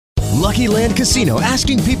Lucky Land Casino,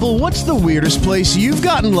 asking people, what's the weirdest place you've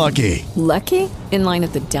gotten lucky? Lucky? In line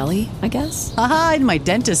at the deli, I guess? Aha, in my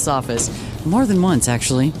dentist's office. More than once,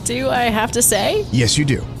 actually. Do I have to say? Yes, you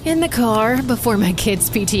do. In the car before my kids'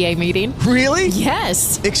 PTA meeting. Really?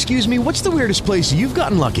 Yes. Excuse me, what's the weirdest place you've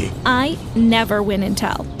gotten lucky? I never win and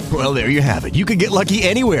tell. Well, there you have it. You can get lucky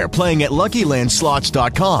anywhere, playing at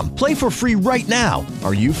LuckyLandSlots.com. Play for free right now.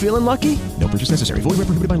 Are you feeling lucky? No purchase necessary. Void where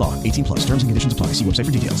prohibited by law. 18 plus. Terms and conditions apply. See website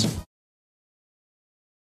for details.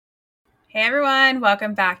 Hey everyone,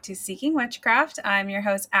 welcome back to Seeking Witchcraft. I'm your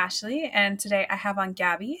host Ashley, and today I have on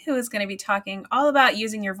Gabby, who is going to be talking all about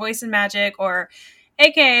using your voice in magic, or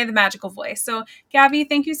aka the magical voice. So Gabby,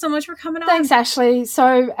 thank you so much for coming on. Thanks, Ashley.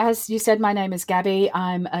 So as you said, my name is Gabby.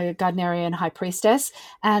 I'm a Gardnerian high priestess,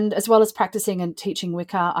 and as well as practicing and teaching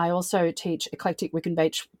Wicca, I also teach eclectic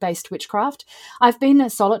Wiccan-based witchcraft. I've been a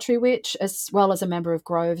solitary witch as well as a member of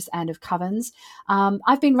groves and of covens.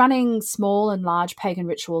 I've been running small and large pagan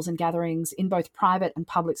rituals and gatherings in both private and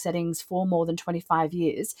public settings for more than 25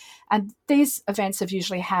 years. And these events have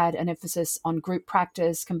usually had an emphasis on group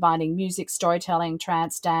practice, combining music, storytelling,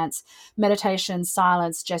 trance, dance, meditation,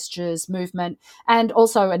 silence, gestures, movement, and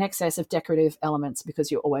also an excess of decorative elements,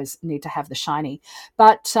 because you always need to have the shiny.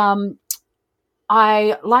 But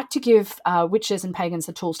I like to give witches and pagans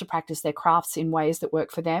the tools to practice their crafts in ways that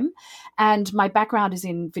work for them. And my background is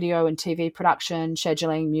in video and TV production,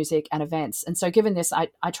 scheduling, music, and events. And so given this, I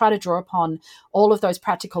try to draw upon all of those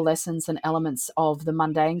practical lessons and elements of the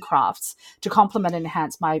mundane crafts to complement and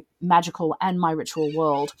enhance my magical and my ritual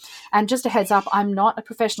world. And just a heads up, I'm not a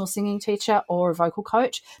professional singing teacher or a vocal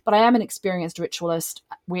coach, but I am an experienced ritualist,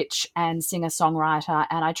 witch, and singer-songwriter.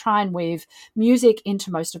 And I try and weave music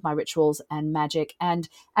into most of my rituals and magic. And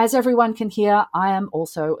as everyone can hear, I am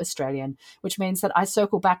also Australian, which means that I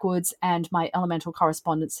circle backwards and my elemental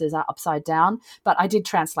correspondences are upside down. But I did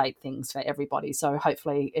translate things for everybody, so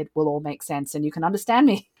hopefully it will all make sense and you can understand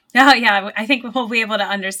me. Oh, yeah, I think we'll be able to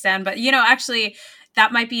understand. But, actually,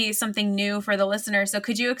 that might be something new for the listener. So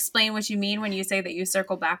could you explain what you mean when you say that you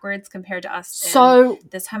circle backwards compared to us in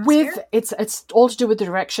this hemisphere? It's all to do with the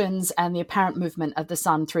directions and the apparent movement of the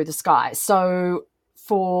sun through the sky. So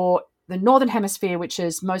for the northern hemisphere, which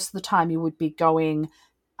is most of the time you would be going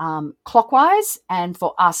clockwise, and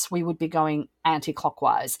for us we would be going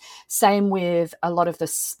anti-clockwise. Same with a lot of the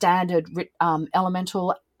standard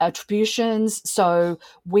elemental attributions. So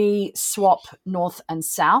we swap north and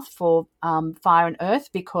south for fire and earth,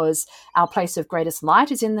 because our place of greatest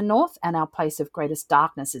light is in the north and our place of greatest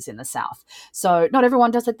darkness is in the south. So not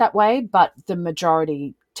everyone does it that way, but the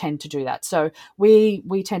majority tend to do that. So we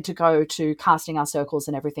tend to go to casting our circles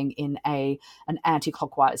and everything in an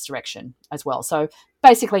anti-clockwise direction as well. So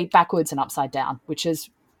basically backwards and upside down, which is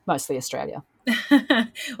mostly Australia.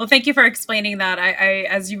 Well, thank you for explaining that. I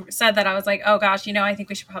as you said that, I was like, oh gosh, I think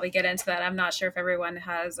we should probably get into that. I'm not sure if everyone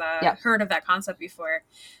has heard of that concept before.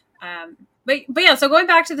 But yeah, so going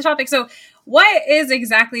back to the topic. So what is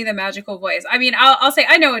exactly the magical voice? I mean, I'll say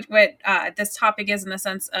I know what this topic is, in the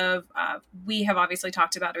sense of we have obviously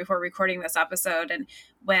talked about it before recording this episode. And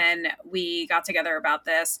when we got together about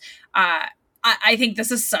this, I think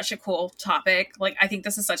this is such a cool topic. Like, I think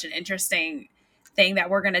this is such an interesting thing that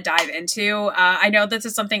we're going to dive into. I know this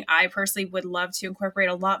is something I personally would love to incorporate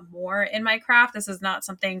a lot more in my craft. This is not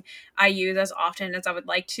something I use as often as I would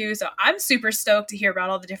like to. So I'm super stoked to hear about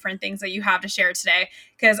all the different things that you have to share today,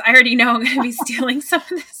 because I already know I'm going to be stealing some of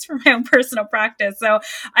this for my own personal practice. So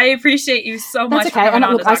I appreciate you so much. That's okay. And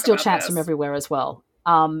look, I still chant from everywhere as well.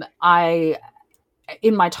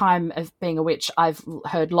 In my time of being a witch, I've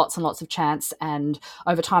heard lots and lots of chants, and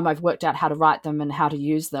over time I've worked out how to write them and how to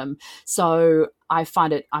use them. So I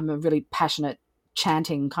find I'm a really passionate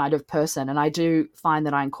chanting kind of person, and I do find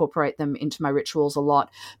that I incorporate them into my rituals a lot,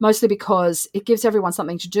 mostly because it gives everyone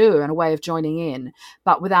something to do and a way of joining in,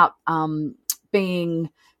 but without being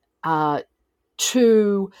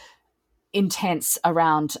too intense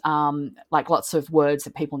around like lots of words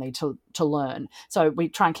that people need to learn. So we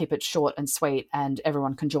try and keep it short and sweet, and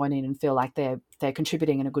everyone can join in and feel like they're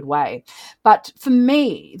contributing in a good way. But for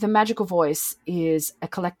me, the magical voice is a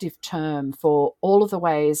collective term for all of the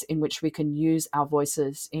ways in which we can use our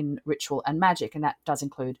voices in ritual and magic, and that does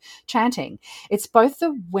include chanting. It's both the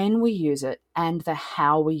when we use it and the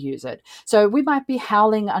how we use it. So we might be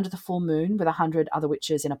howling under the full moon with 100 other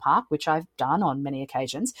witches in a park, which I've done on many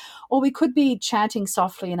occasions, or we could be chanting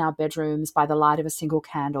softly in our bedrooms by the light of a single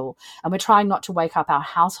candle, and we're trying not to wake up our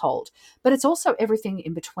household. But it's also everything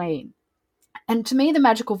in between. And to me, the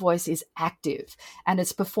magical voice is active and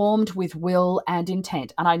it's performed with will and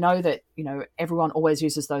intent. And I know that, everyone always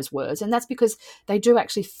uses those words, and that's because they do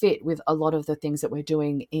actually fit with a lot of the things that we're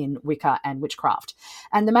doing in Wicca and witchcraft.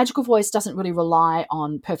 And the magical voice doesn't really rely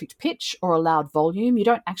on perfect pitch or a loud volume. You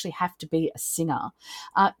don't actually have to be a singer.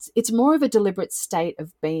 It's more of a deliberate state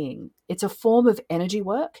of being. It's a form of energy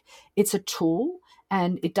work. It's a tool,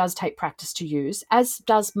 and it does take practice to use, as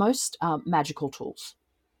does most magical tools.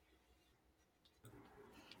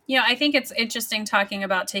 I think it's interesting talking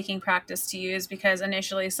about taking practice to use, because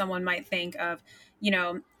initially someone might think of,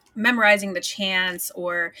 memorizing the chants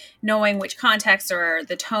or knowing which context or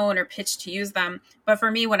the tone or pitch to use them. But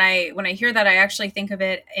for me, when I hear that, I actually think of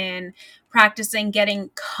it in practicing getting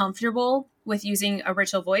comfortable with using a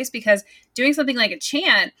ritual voice, because doing something like a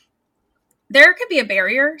chant, there could be a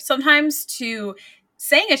barrier sometimes to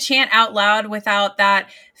saying a chant out loud without that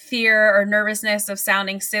fear or nervousness of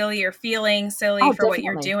sounding silly or feeling silly for what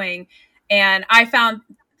you're doing. And I found,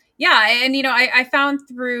 I found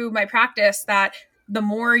through my practice that the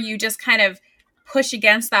more you just kind of push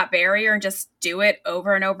against that barrier and just do it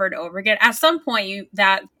over and over and over again, at some point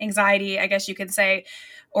that anxiety, I guess you could say,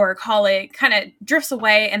 or call it, kind of drifts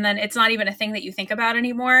away, and then it's not even a thing that you think about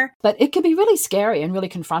anymore. But it can be really scary and really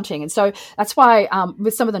confronting. And so that's why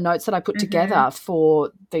with some of the notes that I put together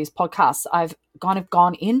for these podcasts, I've kind of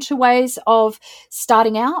gone into ways of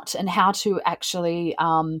starting out and how to actually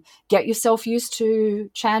get yourself used to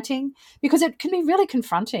chanting, because it can be really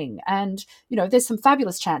confronting. And, there's some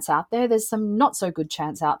fabulous chants out there. There's some not so good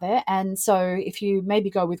chants out there. And so if you maybe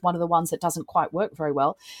go with one of the ones that doesn't quite work very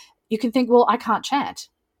well, you can think, well, I can't chant.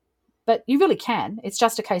 But you really can. It's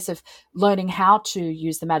just a case of learning how to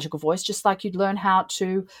use the magical voice, just like you'd learn how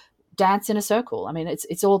to dance in a circle. I mean,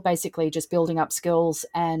 it's all basically just building up skills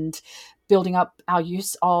and building up our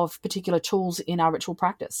use of particular tools in our ritual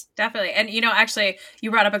practice. Definitely. And, actually, you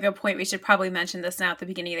brought up a good point. We should probably mention this now at the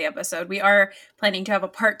beginning of the episode. We are planning to have a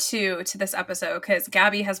part 2 to this episode, because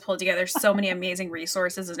Gabby has pulled together so many amazing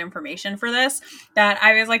resources and information for this that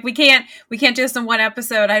I was like, we can't do this in one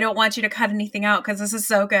episode. I don't want you to cut anything out because this is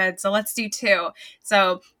so good. So let's do 2.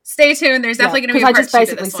 So stay tuned. There's definitely going to be a part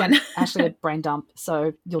 2 to this one. I just basically sent Ashley a brain dump.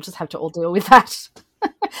 So you'll just have to all deal with that.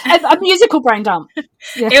 A musical brain dump.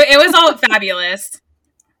 Yeah. It was all fabulous.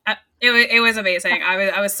 It was amazing.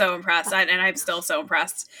 I was so impressed, and I'm still so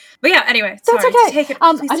impressed. But yeah, anyway, that's sorry. okay. Take it,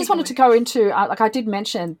 I just wanted to go into I did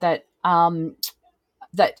mention that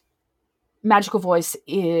that magical voice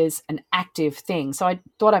is an active thing. So I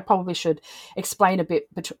thought I probably should explain a bit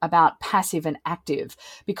about passive and active,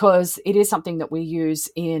 because it is something that we use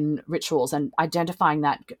in rituals, and identifying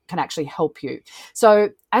that can actually help you. So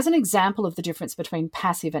as an example of the difference between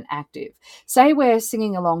passive and active, say we're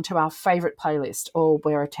singing along to our favorite playlist, or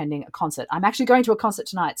we're attending a concert. I'm actually going to a concert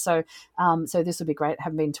tonight, so this will be great. I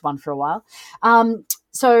haven't been to one for a while.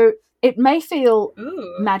 So it may feel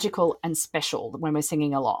magical and special when we're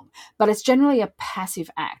singing along, but it's generally a passive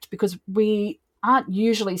act, because we aren't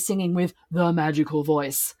usually singing with the magical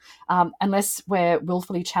voice unless we're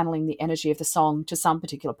willfully channeling the energy of the song to some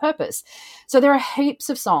particular purpose. So there are heaps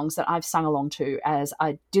of songs that I've sung along to as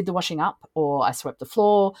I did the washing up, or I swept the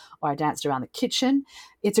floor, or I danced around the kitchen.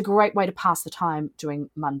 It's a great way to pass the time doing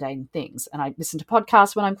mundane things. And I listen to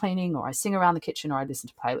podcasts when I'm cleaning, or I sing around the kitchen, or I listen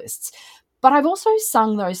to playlists. But I've also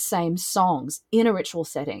sung those same songs in a ritual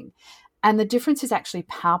setting. And the difference is actually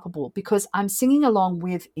palpable, because I'm singing along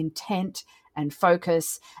with intent and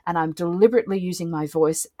focus, and I'm deliberately using my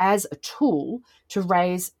voice as a tool to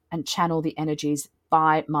raise and channel the energies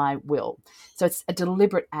by my will. So it's a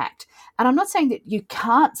deliberate act. And I'm not saying that you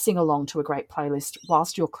can't sing along to a great playlist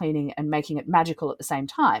whilst you're cleaning and making it magical at the same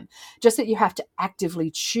time, just that you have to actively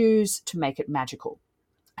choose to make it magical.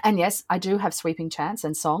 And yes, I do have sweeping chants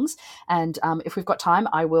and songs. And if we've got time,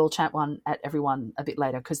 I will chant one at everyone a bit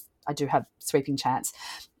later, because I do have sweeping chants.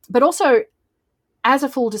 But also, as a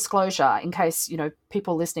full disclosure, in case,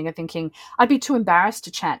 people listening are thinking, I'd be too embarrassed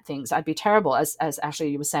to chant things, I'd be terrible, as Ashley,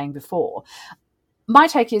 you were saying before. My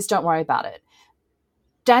take is, don't worry about it.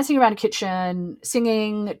 Dancing around a kitchen,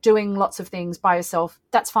 singing, doing lots of things by yourself,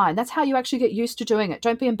 that's fine. That's how you actually get used to doing it.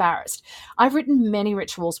 Don't be embarrassed. I've written many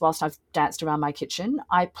rituals whilst I've danced around my kitchen.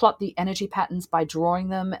 I plot the energy patterns by drawing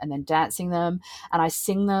them and then dancing them, and I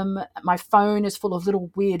sing them. My phone is full of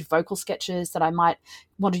little weird vocal sketches that I might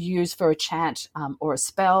want to use for a chant or a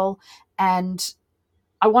spell. And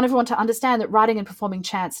I want everyone to understand that writing and performing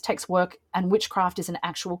chants takes work, and witchcraft is an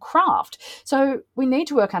actual craft. So we need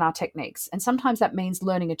to work on our techniques. And sometimes that means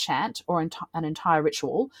learning a chant or an entire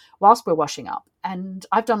ritual whilst we're washing up. And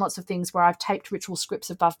I've done lots of things where I've taped ritual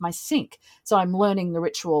scripts above my sink. So I'm learning the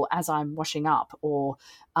ritual as I'm washing up, or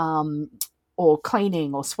or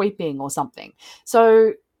cleaning or sweeping or something.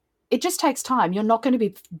 So it just takes time. You're not going to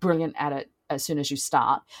be brilliant at it as soon as you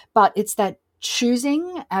start, but it's that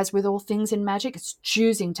choosing, as with all things in magic, it's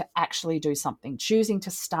choosing to actually do something, choosing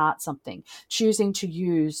to start something, choosing to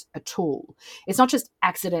use a tool. It's not just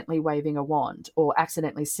accidentally waving a wand or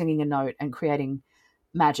accidentally singing a note and creating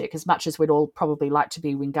magic, as much as we'd all probably like to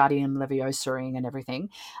be Wingardium Leviosa-ing and everything.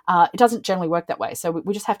 It doesn't generally work that way. So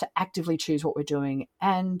we just have to actively choose what we're doing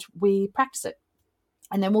and we practice it,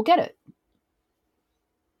 and then we'll get it.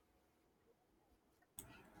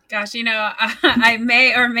 Gosh, I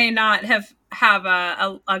may or may not have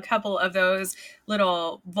a couple of those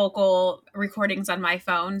little vocal recordings on my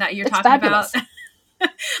phone that you're talking fabulous.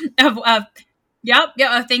 about.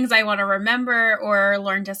 of things I want to remember or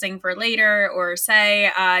learn to sing for later or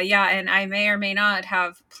say. And I may or may not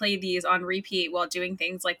have played these on repeat while doing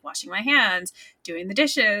things like washing my hands, doing the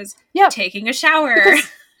dishes, taking a shower.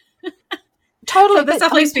 Totally. So this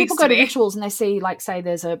definitely speaks people go to to me. rituals and they see, like, say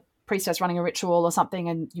there's a priestess running a ritual or something,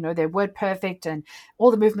 and they're word perfect and all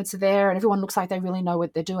the movements are there and everyone looks like they really know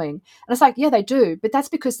what they're doing, and it's like, yeah, they do, but that's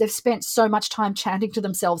because they've spent so much time chanting to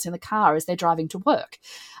themselves in the car as they're driving to work.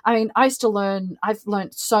 I mean, I've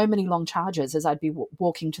learned so many long charges as I'd be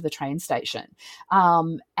walking to the train station,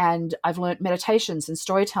 and I've learned meditations and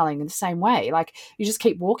storytelling in the same way. Like, you just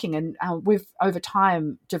keep walking, and we've over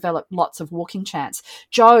time developed lots of walking chants.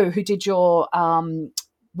 Jo, who did your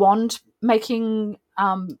wand making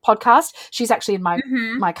podcast, she's actually in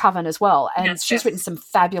my coven as well, and she's written some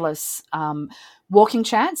fabulous walking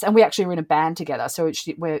chants, and we actually were in a band together, so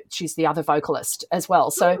she's the other vocalist as well.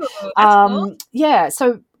 So cool.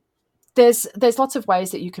 So there's lots of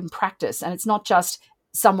ways that you can practice, and it's not just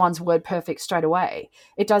someone's word perfect straight away.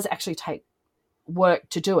 It does actually take work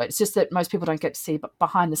to do it. It's just that most people don't get to see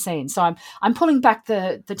behind the scenes. So I'm pulling back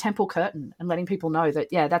the temple curtain and letting people know that,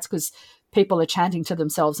 that's because people are chanting to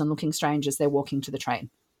themselves and looking strange as they're walking to the train.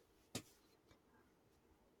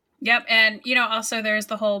 Yep. And, also there's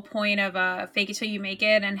the whole point of fake it till you make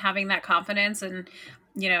it, and having that confidence and,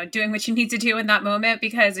 doing what you need to do in that moment.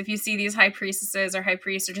 Because if you see these high priestesses or high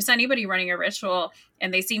priests or just anybody running a ritual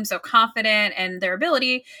and they seem so confident in their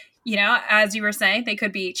ability, as you were saying, they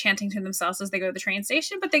could be chanting to themselves as they go to the train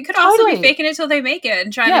station, but they could also be faking it till they make it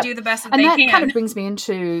and trying to do the best that they can. And that kind of brings me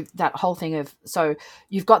into that whole thing of, so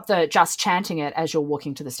you've got the just chanting it as you're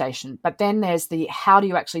walking to the station, but then there's the, how do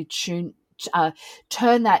you actually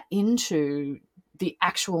turn that into the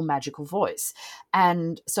actual magical voice?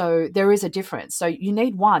 And so there is a difference. So you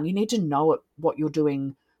need to know what you're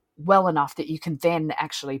doing well enough that you can then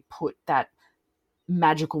actually put that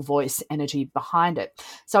magical voice energy behind it.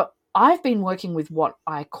 So I've been working with what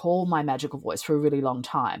I call my magical voice for a really long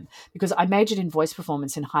time, because I majored in voice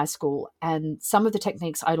performance in high school, and some of the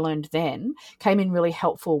techniques I learned then came in really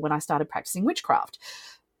helpful when I started practicing witchcraft.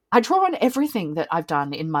 I draw on everything that I've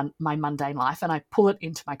done in my mundane life and I pull it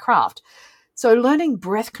into my craft. So learning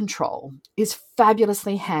breath control is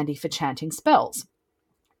fabulously handy for chanting spells.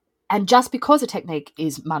 And just because a technique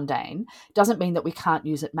is mundane doesn't mean that we can't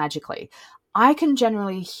use it magically. I can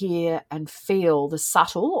generally hear and feel the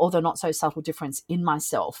subtle or the not so subtle difference in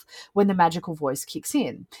myself when the magical voice kicks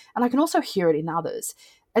in. And I can also hear it in others.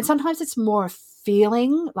 And sometimes it's more a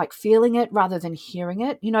feeling, like feeling it rather than hearing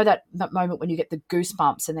it. You know, that moment when you get the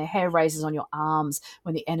goosebumps and the hair raises on your arms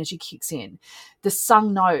when the energy kicks in. The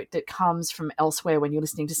sung note that comes from elsewhere when you're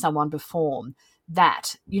listening to someone perform.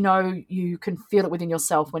 That, you can feel it within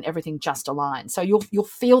yourself when everything just aligns. So you'll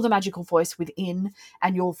feel the magical voice within,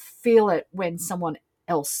 and you'll feel it when someone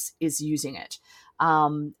else is using it.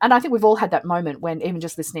 And I think we've all had that moment when even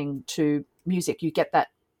just listening to music, you get that,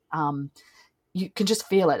 you can just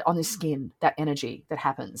feel it on the skin, that energy that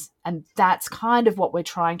happens. And that's kind of what we're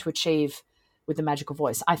trying to achieve with the magical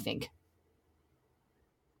voice, I think.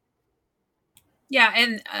 Yeah,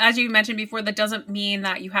 and as you mentioned before, that doesn't mean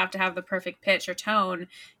that you have to have the perfect pitch or tone.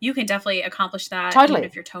 You can definitely accomplish that even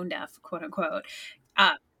if you're tone deaf, quote unquote.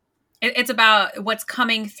 It's about what's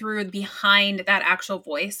coming through behind that actual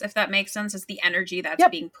voice, if that makes sense. It's the energy that's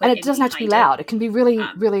being put in. And it doesn't have to be loud. It can be really,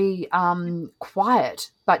 really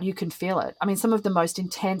quiet, but you can feel it. I mean, some of the most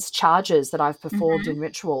intense charges that I've performed in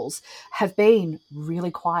rituals have been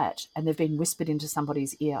really quiet, and they've been whispered into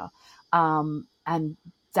somebody's ear. And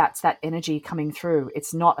that's that energy coming through.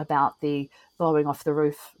 It's not about the blowing off the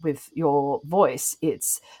roof with your voice.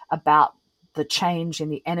 It's about the change in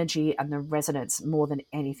the energy and the resonance more than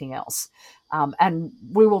anything else. And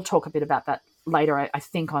we will talk a bit about that later, I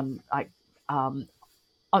think, on some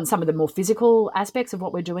of the more physical aspects of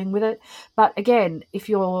what we're doing with it. But again,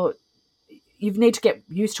 you need to get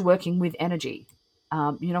used to working with energy.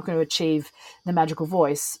 You're not going to achieve the magical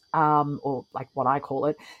voice, or like what I call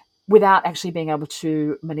it, without actually being able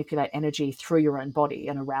to manipulate energy through your own body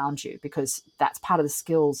and around you, because that's part of the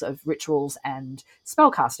skills of rituals and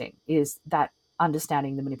spellcasting, is that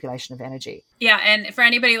understanding the manipulation of energy. Yeah, and for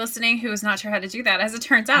anybody listening who is not sure how to do that, as it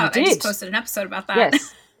turns out, I just posted an episode about that.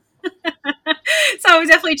 Yes. So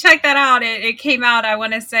definitely check that out. It came out, I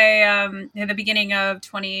want to say, in the beginning of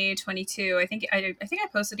 2022. I think I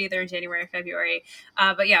posted either in January or February.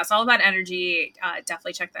 But yeah, it's all about energy.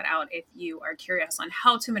 Definitely check that out if you are curious on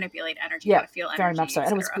how to manipulate energy, how to feel energy. Very much so.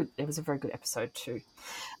 And it was good. It was a very good episode too.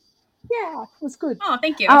 Yeah, it was good. Oh,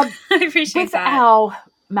 thank you. I appreciate that. With our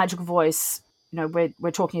magical voice,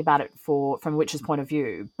 we're talking about it from a witch's point of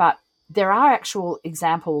view, but there are actual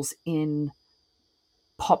examples in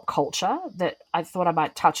pop culture that I thought I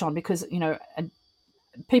might touch on, because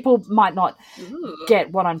people might not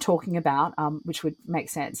get what I'm talking about, which would make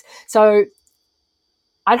sense. So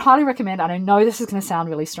I'd highly recommend, and I know this is going to sound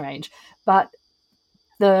really strange, but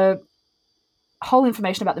the whole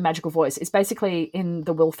information about the magical voice is basically in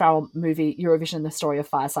the Will Ferrell movie Eurovision: The Story of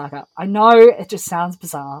Fire Saga. I know it just sounds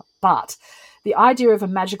bizarre, but the idea of a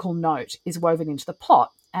magical note is woven into the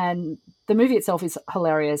plot. And the movie itself is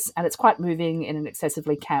hilarious, and it's quite moving in an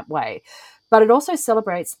excessively camp way. But it also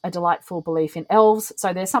celebrates a delightful belief in elves,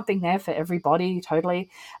 so there's something there for everybody, totally.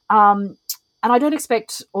 And I don't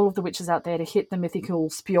expect all of the witches out there to hit the mythical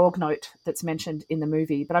Spjorg note that's mentioned in the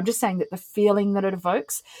movie, but I'm just saying that the feeling that it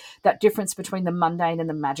evokes, that difference between the mundane and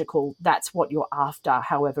the magical, that's what you're after,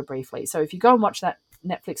 however briefly. So if you go and watch that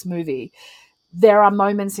Netflix movie, there are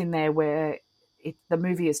moments in there where the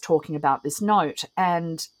movie is talking about this note,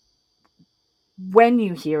 and when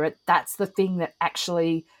you hear it, that's the thing that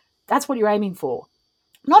actually, that's what you're aiming for.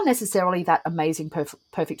 Not necessarily that amazing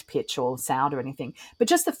perfect pitch or sound or anything, but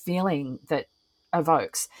just the feeling that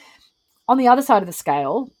evokes. On the other side of the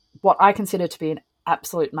scale, what I consider to be an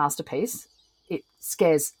absolute masterpiece, it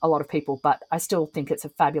scares a lot of people, but I still think it's a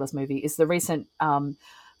fabulous movie, is the recent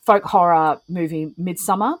folk horror movie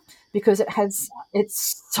Midsommar, because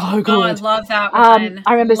it's so good. Oh, I love that one.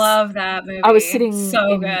 I remember love that movie. I was sitting in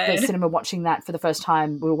the cinema watching that for the first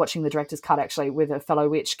time. We were watching the director's cut actually with a fellow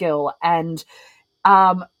witch, Gil, and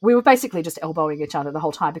we were basically just elbowing each other the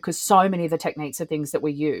whole time, because so many of the techniques are things that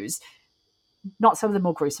we use. Not some of the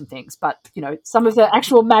more gruesome things, but some of the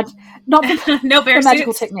actual not the, no the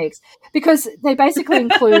magical techniques, because they basically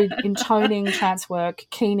include intoning, trance work,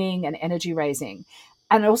 keening, and energy raising.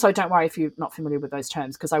 And also, don't worry if you're not familiar with those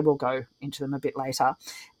terms, because I will go into them a bit later.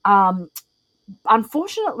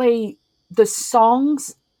 Unfortunately, the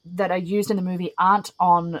songs that are used in the movie aren't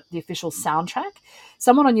on the official soundtrack.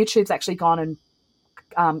 Someone on YouTube's actually gone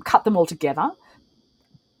and cut them all together,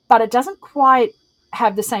 but it doesn't quite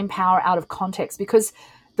have the same power out of context, because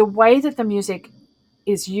the way that the music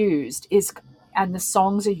is used and the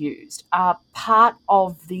songs are used are part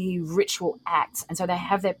of the ritual acts, and so they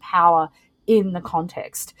have their power in the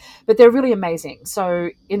context, but they're really amazing. So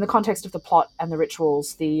in the context of the plot and the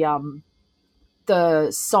rituals, the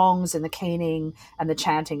songs and the keening and the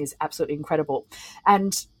chanting is absolutely incredible.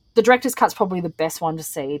 And the director's cut's probably the best one to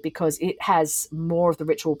see, because it has more of the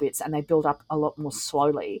ritual bits and they build up a lot more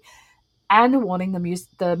slowly. And a warning,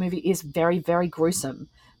 the movie is very, very gruesome,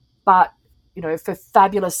 but for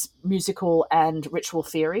fabulous musical and ritual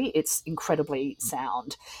theory, it's incredibly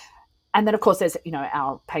sound. And then, of course, there's,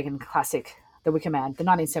 our pagan classic, The Wicker Man, the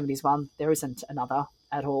 1970s one. There isn't another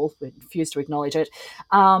at all. We refuse to acknowledge it.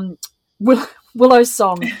 Willow's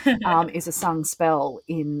song is a sung spell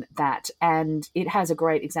in that, and it has a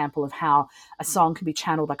great example of how a song can be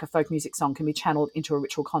channeled, like a folk music song can be channeled into a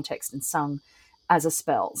ritual context and sung as a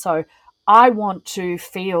spell. So I want to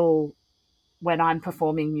feel, when I'm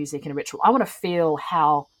performing music in a ritual, I want to feel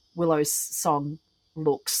how Willow's song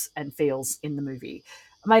looks and feels in the movie.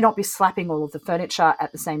 I may not be slapping all of the furniture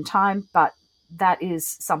at the same time, but that is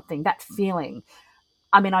something, that feeling.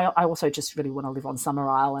 I mean, I also just really want to live on Summer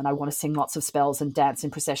Isle, and I want to sing lots of spells and dance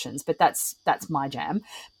in processions, but that's my jam.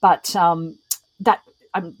 But that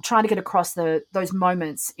I'm trying to get across those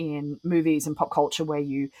moments in movies and pop culture where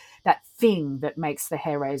that thing that makes the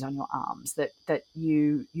hair raise on your arms, that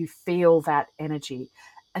you feel that energy,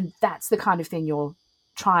 and that's the kind of thing you're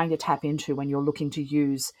trying to tap into when you're looking to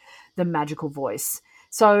use the magical voice.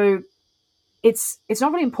 So it's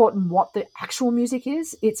not really important what the actual music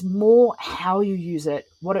is. It's more how you use it,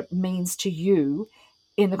 what it means to you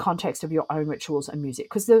in the context of your own rituals and music.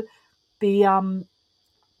 Because the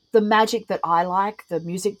magic that I like, the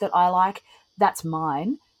music that I like, that's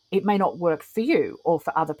mine. It may not work for you or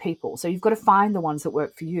for other people. So you've got to find the ones that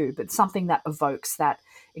work for you, but something that evokes that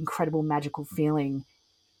incredible magical feeling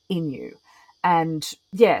in you. And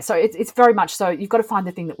yeah, so it's very much so you've got to find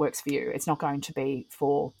the thing that works for you. It's not going to be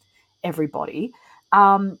for everybody.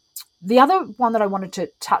 The other one that I wanted to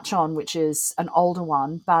touch on, which is an older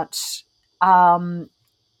one, but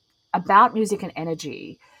about music and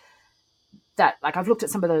energy, that like I've looked at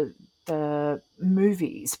some of the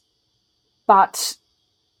movies, but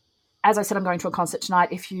as I said, I'm going to a concert tonight.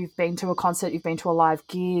 If you've been to a concert, you've been to a live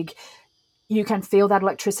gig, you can feel that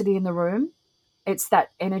electricity in the room. It's that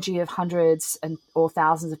energy of hundreds or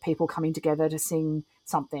thousands of people coming together to sing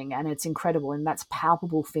something, and it's incredible, and that's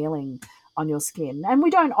palpable feeling on your skin. And we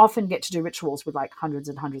don't often get to do rituals with like hundreds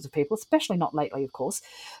and hundreds of people, especially not lately, of course,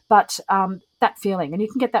 but that feeling, and you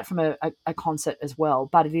can get that from a concert as well,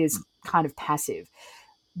 but it is kind of passive.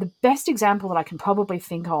 The best example that I can probably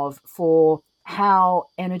think of for how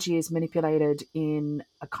energy is manipulated in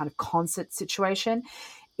a kind of concert situation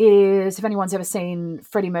is, if anyone's ever seen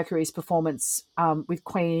Freddie Mercury's performance with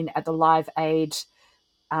Queen at the Live Aid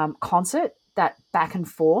concert, that back and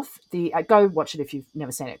forth, go watch it if you've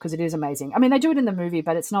never seen it, because it is amazing. I mean, they do it in the movie,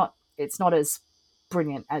 but it's not as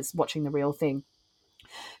brilliant as watching the real thing.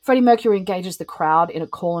 Freddie Mercury engages the crowd in a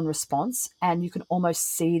call and response, and you can almost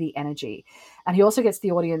see the energy. And he also gets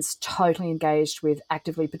the audience totally engaged with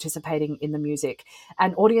actively participating in the music.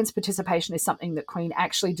 And audience participation is something that Queen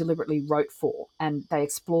actually deliberately wrote for, and they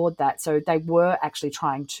explored that. So they were actually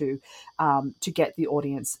trying to get the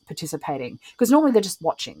audience participating, because normally they're just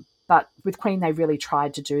watching. But with Queen, they really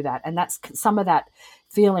tried to do that. And that's some of that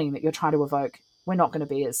feeling that you're trying to evoke. We're not going to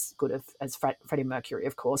be as good as Freddie Mercury,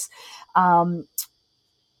 of course.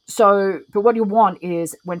 But what you want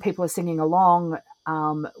is when people are singing along,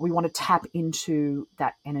 we want to tap into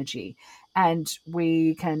that energy, and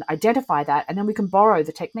we can identify that, and then we can borrow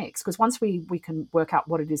the techniques, because once we can work out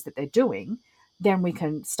what it is that they're doing, then we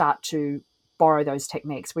can start to borrow those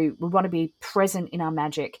techniques. We want to be present in our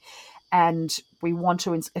magic, and we want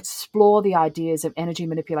to explore the ideas of energy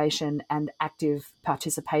manipulation and active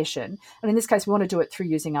participation. And in this case, we want to do it through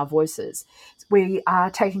using our voices. We are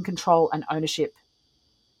taking control and ownership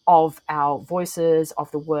of our voices,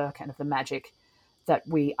 of the work, and of the magic that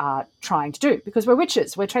we are trying to do, because we're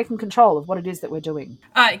witches. We're taking control of what it is that we're doing.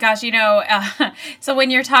 Gosh, so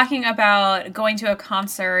when you're talking about going to a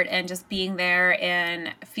concert and just being there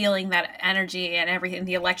and feeling that energy and everything,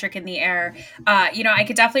 the electric in the air, I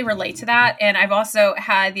could definitely relate to that. And I've also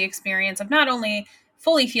had the experience of not only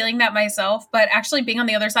fully feeling that myself, but actually being on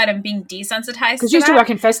the other side and being desensitized. Because you used to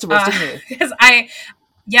work in festivals, didn't you? Because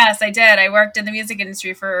Yes, I did. I worked in the music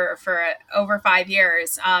industry for over 5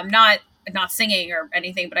 years. Not singing or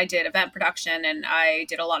anything, but I did event production, and I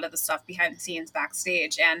did a lot of the stuff behind the scenes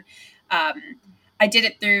backstage. And I did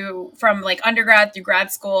it from like undergrad through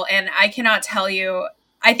grad school. And I cannot tell you,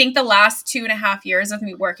 I think the last 2.5 years of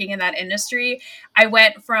me working in that industry, I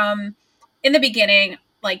went from, in the beginning,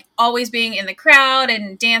 like always being in the crowd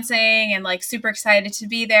and dancing and like super excited to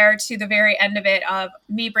be there, to the very end of it of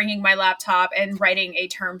me bringing my laptop and writing a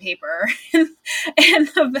term paper in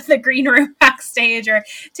the green room backstage, or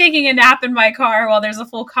taking a nap in my car while there's a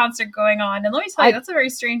full concert going on. And let me tell you, that's a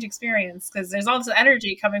very strange experience, because there's all this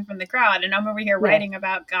energy coming from the crowd, and I'm over here writing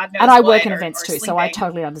about God knows. And I work in events too, so I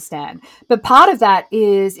totally understand. But part of that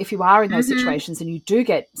is, if you are in those situations and you do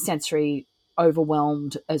get sensory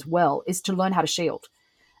overwhelmed as well, is to learn how to shield.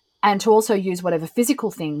 And to also use whatever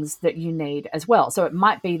physical things that you need as well. So it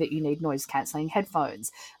might be that you need noise-cancelling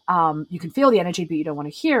headphones. You can feel the energy, but you don't want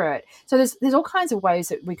to hear it. So there's all kinds of ways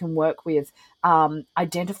that we can work with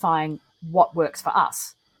identifying what works for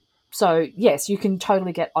us. So, yes, you can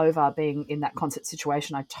totally get over being in that concert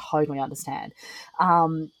situation. I totally understand.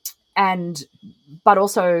 But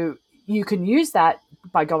also you can use that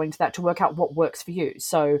by going to that to work out what works for you.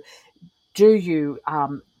 So do you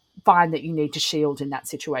find that you need to shield in that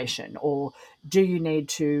situation, or do you need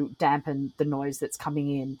to dampen the noise that's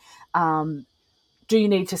coming in? Do you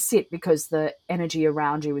need to sit because the energy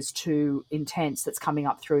around you is too intense that's coming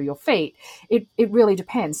up through your feet? It really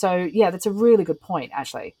depends. So yeah, that's a really good point,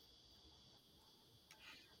 Ashley.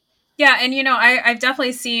 Yeah, and I've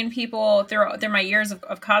definitely seen people through my years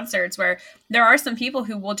of concerts where there are some people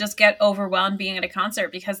who will just get overwhelmed being at a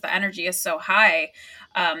concert because the energy is so high.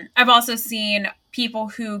 I've also seen people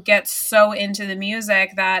who get so into the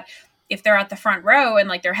music that if they're at the front row and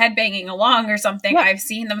like they're headbanging along or something, yeah, I've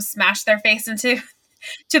seen them smash their face into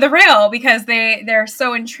the rail because they're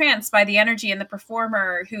so entranced by the energy and the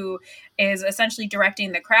performer who is essentially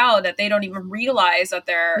directing the crowd that they don't even realize that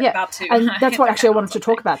they're about to. And that's what actually I wanted to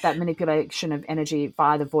talk about, that manipulation of energy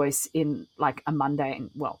via the voice in like a mundane,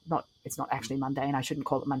 well, it's not actually mundane. I shouldn't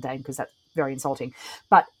call it mundane because that very insulting.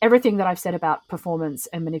 But everything that I've said about performance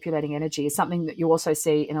and manipulating energy is something that you also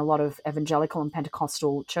see in a lot of evangelical and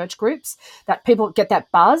Pentecostal church groups, that people get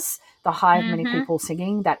that buzz, the high of many people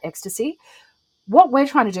singing, that ecstasy. What we're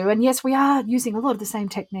trying to do, and yes, we are using a lot of the same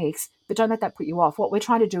techniques, but don't let that put you off. What we're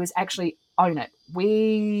trying to do is actually own it.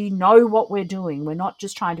 We know what we're doing. We're not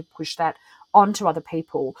just trying to push that onto other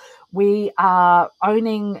people. We are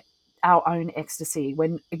owning our own ecstasy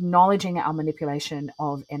when acknowledging our manipulation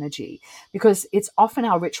of energy, because it's often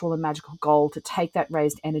our ritual and magical goal to take that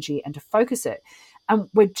raised energy and to focus it. And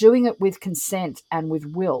we're doing it with consent and with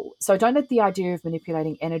will. So don't let the idea of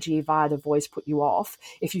manipulating energy via the voice put you off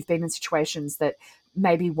if you've been in situations that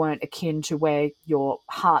maybe weren't akin to where your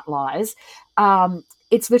heart lies.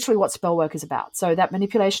 It's literally what spell work is about. So that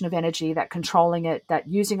manipulation of energy, that controlling it, that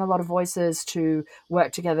using a lot of voices to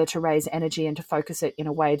work together to raise energy and to focus it in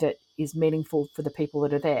a way that is meaningful for the people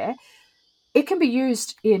that are there. It can be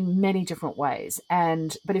used in many different ways.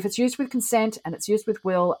 But if it's used with consent and it's used with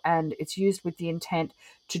will and it's used with the intent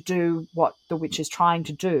to do what the witch is trying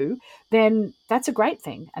to do, then that's a great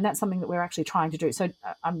thing. And that's something that we're actually trying to do. So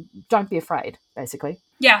don't be afraid, basically.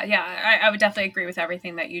 Yeah, I would definitely agree with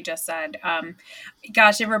everything that you just said.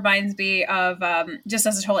 Gosh, it reminds me of, just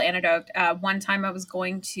as a total anecdote, one time I was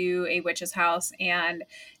going to a witch's house and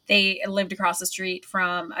they lived across the street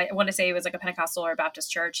from, I want to say it was like a Pentecostal or a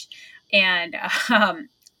Baptist church. And I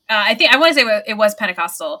want to say it was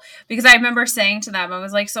Pentecostal, because I remember saying to them, I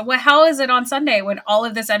was like, so how is it on Sunday when all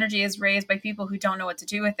of this energy is raised by people who don't know what to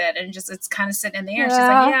do with it? And it's kind of sitting in the air. She's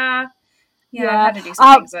like, yeah, I had to do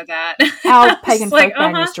some things with that. Our pagan folk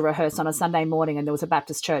band used to rehearse on a Sunday morning, and there was a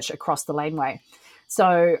Baptist church across the laneway.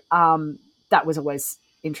 So that was always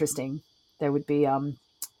interesting. There would be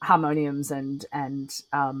harmoniums and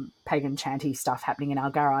pagan chanty stuff happening in our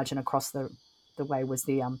garage, and across the way was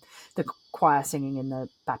the choir singing in the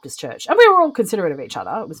Baptist church. And we were all considerate of each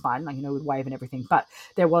other. It was fine, we'd wave and everything. But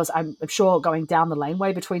there was, I'm sure, going down the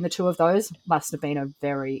laneway between the two of those must have been a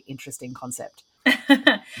very interesting concept.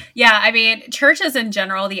 Yeah, I mean, churches in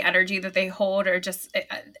general, the energy that they hold are just,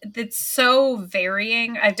 it's so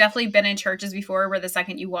varying. I've definitely been in churches before where the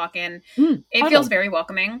second you walk in, it feels very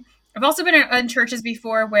welcoming. I've also been in churches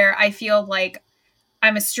before where I feel like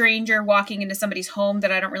I'm a stranger walking into somebody's home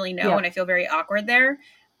that I don't really know, and I feel very awkward there.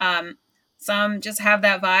 Some just have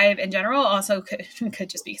that vibe in general. Also could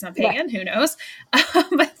just be some pagan, who knows?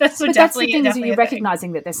 But that's the thing, is you're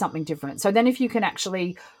recognizing that there's something different. So then if you can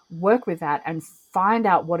actually work with that and find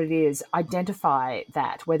out what it is, identify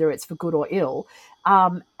that, whether it's for good or ill,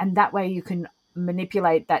 and that way you can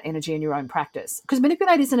manipulate that energy in your own practice. Because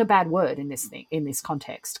manipulate isn't a bad word in this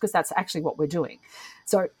context, because that's actually what we're doing.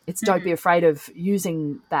 So it's don't be afraid of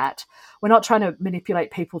using that. We're not trying to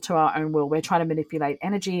manipulate people to our own will. We're trying to manipulate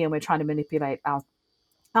energy, and we're trying to manipulate our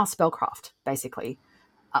spellcraft, basically.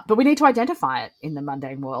 But we need to identify it in the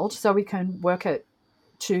mundane world so we can work it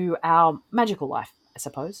to our magical life, I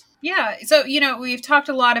suppose. Yeah. So, we've talked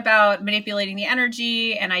a lot about manipulating the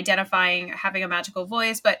energy and identifying having a magical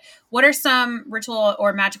voice, but what are some ritual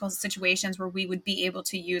or magical situations where we would be able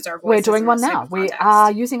to use our voices? We're doing one now. We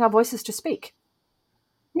are using our voices to speak.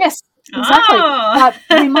 Yes, exactly.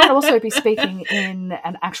 But we might also be speaking in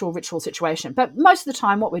an actual ritual situation. But most of the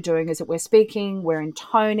time what we're doing is that we're speaking, we're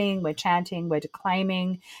intoning, we're chanting, we're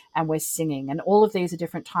declaiming, and we're singing. And all of these are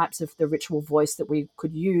different types of the ritual voice that we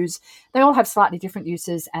could use. They all have slightly different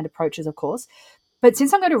uses and approaches, of course. But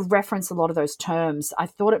since I'm going to reference a lot of those terms, I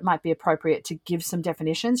thought it might be appropriate to give some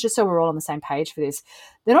definitions, just so we're all on the same page for this.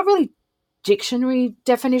 They're not really dictionary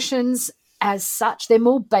definitions as such. They're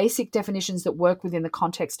more basic definitions that work within the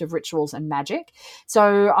context of rituals and magic.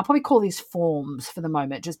 So I'll probably call these forms for the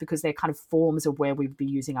moment, just because they're kind of forms of where we'd be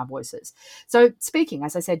using our voices. So speaking,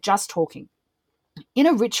 as I said, just talking. In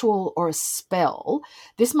a ritual or a spell,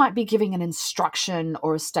 this might be giving an instruction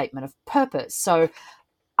or a statement of purpose. So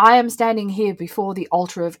I am standing here before the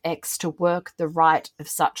altar of X to work the rite of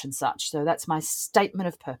such and such. So that's my statement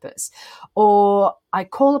of purpose. Or I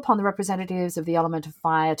call upon the representatives of the element of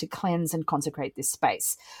fire to cleanse and consecrate this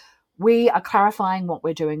space. We are clarifying what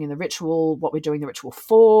we're doing in the ritual, what we're doing the ritual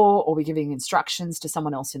for, or we're giving instructions to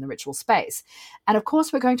someone else in the ritual space. And of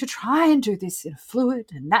course, we're going to try and do this in a fluid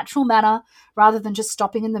and natural manner, rather than just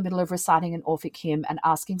stopping in the middle of reciting an Orphic hymn and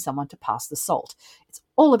asking someone to pass the salt. It's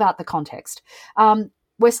all about the context.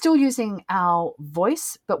 We're still using our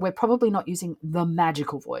voice, but we're probably not using the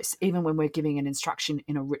magical voice, even when we're giving an instruction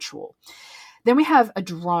in a ritual. Then we have a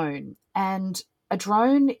drone. And a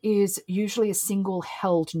drone is usually a single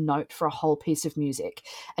held note for a whole piece of music,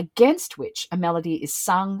 against which a melody is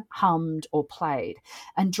sung, hummed, or played.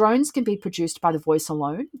 And drones can be produced by the voice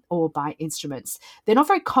alone or by instruments. They're not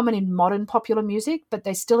very common in modern popular music, but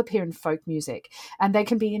they still appear in folk music. And they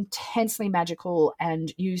can be intensely magical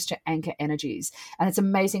and used to anchor energies. And it's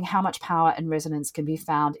amazing how much power and resonance can be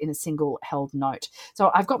found in a single held note.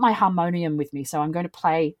 So I've got my harmonium with me, so I'm going to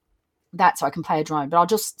play that so I can play a drone, but I'll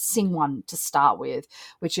just sing one to start with,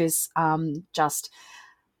 which is just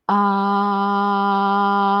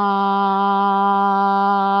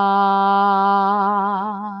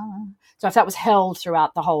so if that was held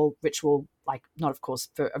throughout the whole ritual, like not of course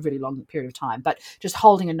for a really long period of time, but just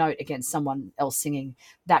holding a note against someone else singing,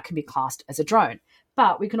 that can be classed as a drone.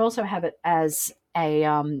 But we can also have it as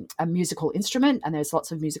a musical instrument, and there's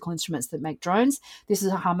lots of musical instruments that make drones. This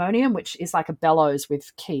is a harmonium, which is like a bellows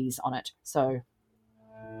with keys on it. So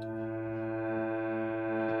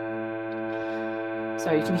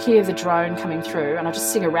you can hear the drone coming through, and I'll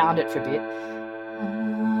just sing around it for a bit.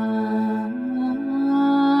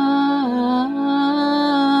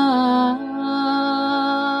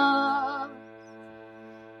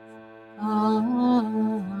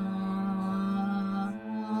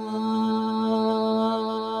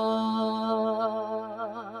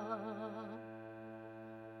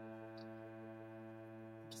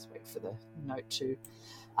 For the note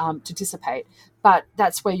to dissipate, but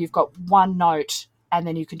that's where you've got one note, and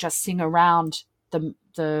then you can just sing around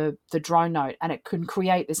the drone note, and it can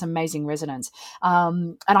create this amazing resonance.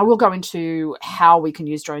 And I will go into how we can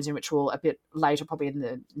use drones in ritual a bit later, probably in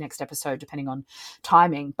the next episode, depending on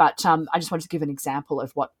timing. But I just wanted to give an example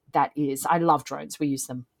of what that is. I love drones. We use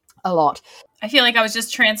them a lot. I feel like I was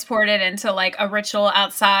just transported into like a ritual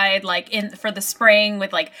outside, like for the spring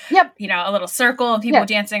with like, you know, a little circle and people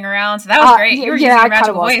dancing around. So that was great. You were using your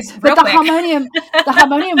magical voice real quick. The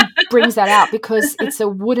harmonium brings that out because it's a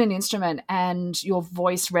wooden instrument and your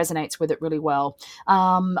voice resonates with it really well.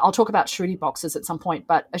 I'll talk about Shruti boxes at some point,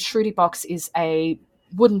 but a Shruti box is a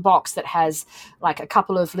wooden box that has like a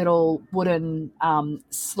couple of little wooden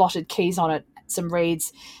slotted keys on it, some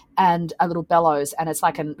reeds, and a little bellows, and it's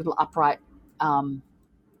like a little upright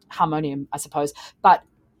harmonium, I suppose. But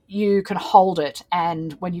you can hold it,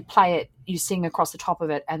 and when you play it, you sing across the top of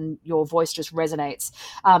it, and your voice just resonates.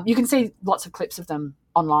 You can see lots of clips of them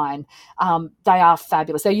online. They are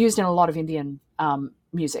fabulous. They're used in a lot of Indian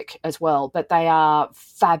music as well, but they are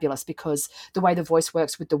fabulous because the way the voice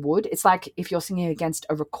works with the wood, it's like if you're singing against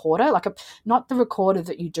a recorder, like not the recorder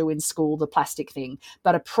that you do in school, the plastic thing,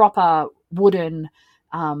 but a proper wooden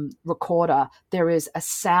recorder. There is a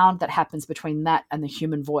sound that happens between that and the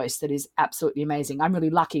human voice that is absolutely amazing. I'm really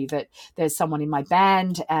lucky that there's someone in my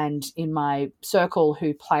band and in my circle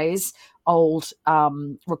who plays old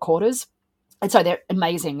recorders. And so they're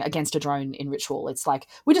amazing against a drone in ritual. It's like,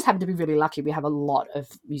 we just happen to be really lucky. We have a lot of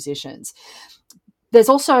musicians. There's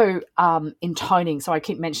also intoning. So I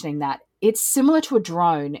keep mentioning that. It's similar to a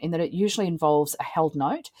drone in that it usually involves a held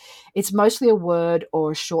note. It's mostly a word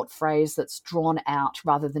or a short phrase that's drawn out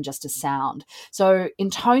rather than just a sound. So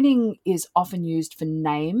intoning is often used for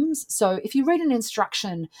names. So if you read an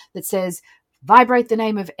instruction that says, vibrate the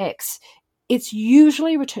name of X, it's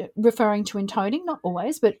usually referring to intoning, not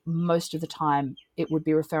always, but most of the time it would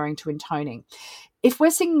be referring to intoning. If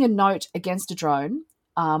we're singing a note against a drone,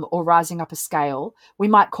 or rising up a scale, we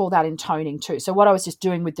might call that intoning too. So what I was just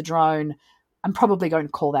doing with the drone, I'm probably going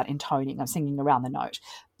to call that intoning. I'm singing around the note.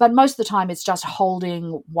 But most of the time it's just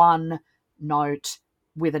holding one note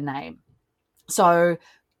with a name. So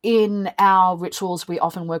in our rituals, we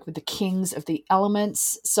often work with the kings of the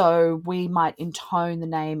elements. So we might intone the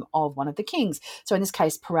name of one of the kings. So in this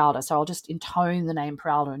case, Peralta. So I'll just intone the name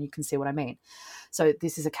Peralta and you can see what I mean. So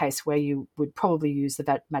this is a case where you would probably use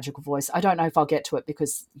the magical voice. I don't know if I'll get to it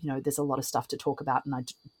because, you know, there's a lot of stuff to talk about and I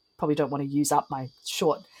probably don't want to use up my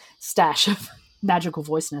short stash of magical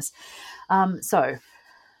voiceness. So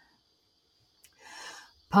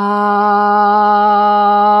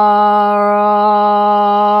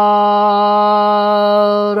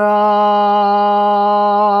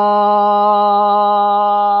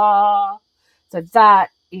So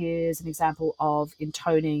that is an example of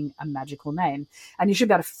intoning a magical name, and you should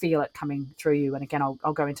be able to feel it coming through you. And again,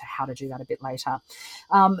 I'll go into how to do that a bit later.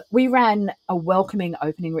 We ran a welcoming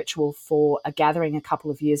opening ritual for a gathering a couple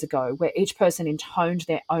of years ago where each person intoned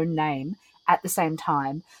their own name at the same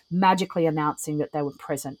time, magically announcing that they were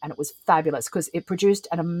present. And it was fabulous because it produced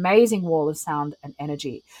an amazing wall of sound and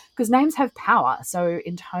energy, because names have power. So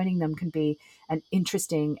intoning them can be an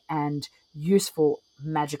interesting and useful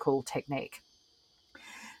magical technique.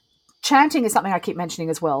 chanting is something I keep mentioning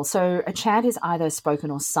as well. So a chant is either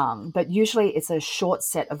spoken or sung, but usually it's a short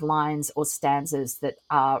set of lines or stanzas that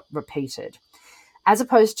are repeated, as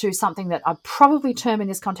opposed to something that I'd probably term in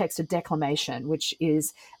this context a declamation, which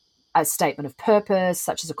is a statement of purpose,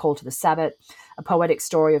 such as a call to the Sabbath, a poetic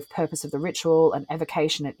story of purpose of the ritual, an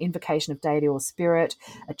evocation and invocation of deity or spirit,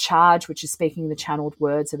 a charge, which is speaking the channeled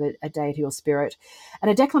words of a deity or spirit. And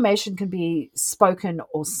a declamation can be spoken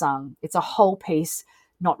or sung. It's a whole piece,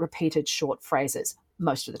 not repeated short phrases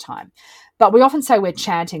most of the time. But we often say we're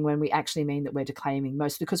chanting when we actually mean that we're declaiming,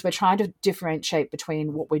 mostly because we're trying to differentiate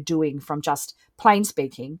between what we're doing from just plain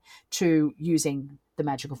speaking to using the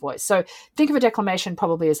magical voice. So think of a declamation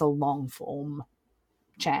probably as a long form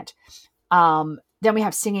chant. Then we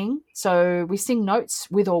have singing. So we sing notes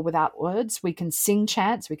with or without words. We can sing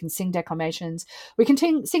chants. We can sing declamations. We can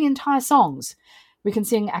sing entire songs. We can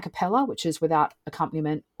sing a cappella, which is without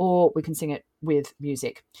accompaniment, or we can sing it with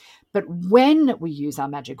music. But when we use our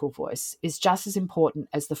magical voice is just as important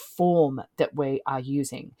as the form that we are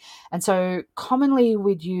using. And so commonly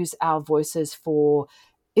we'd use our voices for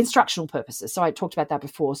instructional purposes. So I talked about that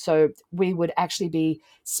before. So we would actually be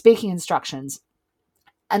speaking instructions,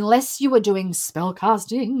 unless you were doing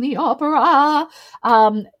spellcasting the opera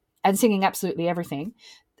and singing absolutely everything.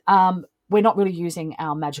 We're not really using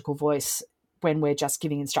our magical voice when we're just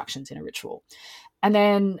giving instructions in a ritual. And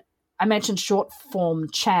then I mentioned short form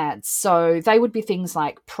chants. So they would be things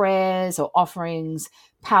like prayers or offerings,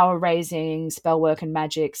 power raising, spell work and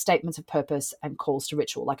magic, statements of purpose, and calls to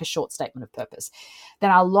ritual, like a short statement of purpose.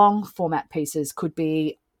 Then our long format pieces could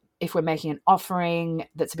be, if we're making an offering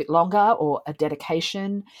that's a bit longer, or a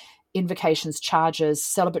dedication, invocations, charges,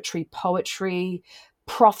 celebratory poetry,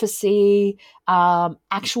 prophecy,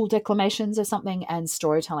 actual declamations of something, and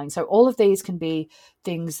storytelling. So all of these can be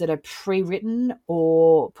things that are pre-written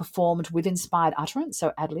or performed with inspired utterance,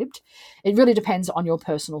 so ad-libbed. It really depends on your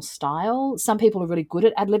personal style. Some people are really good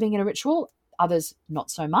at ad-libbing in a ritual, others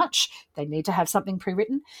not so much. They need to have something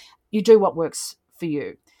pre-written. You do what works for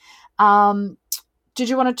you. Did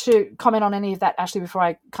you want to comment on any of that, Ashley, before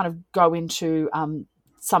I kind of go into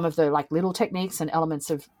some of the like little techniques and elements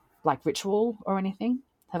of like ritual or anything?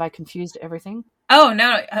 Have I confused everything? Oh,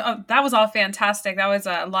 no, that was all fantastic. That was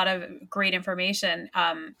a lot of great information.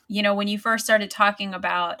 When you first started talking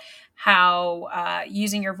about how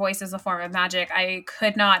using your voice as a form of magic, I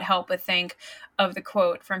could not help but think of the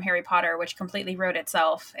quote from Harry Potter, which completely wrote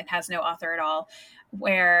itself and has no author at all,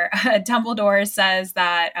 where Dumbledore says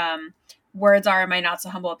that words are, in my not so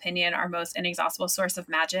humble opinion, our most inexhaustible source of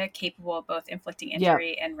magic, capable of both inflicting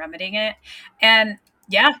injury and remedying it. And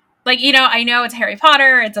yeah, I know it's Harry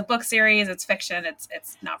Potter, it's a book series, it's fiction,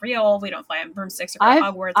 it's not real. We don't fly on broomsticks or go to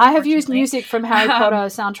Hogwarts. I have used music from Harry Potter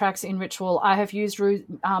soundtracks in ritual. I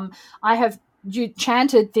have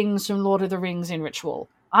chanted things from Lord of the Rings in ritual.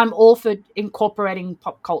 I'm all for incorporating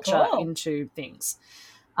pop culture into things.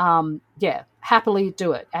 Happily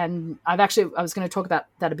do it. And I was going to talk about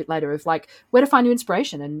that a bit later, of like where to find your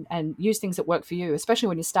inspiration and use things that work for you, especially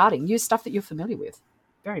when you're starting. Use stuff that you're familiar with.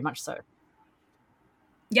 Very much so.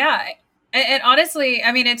 Yeah. And honestly,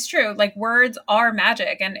 I mean, it's true. Like, words are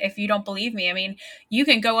magic. And if you don't believe me, I mean, you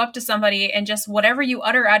can go up to somebody and just whatever you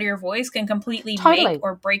utter out of your voice can completely make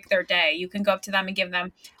or break their day. You can go up to them and give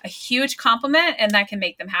them a huge compliment, and that can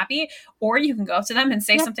make them happy. Or you can go up to them and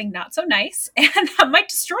say something not so nice, and that might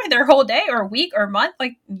destroy their whole day or week or month.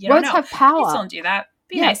 Like, you don't know. Words have power. Please don't do that.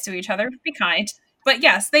 Be nice to each other. Be kind. But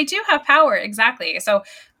yes, they do have power. Exactly. So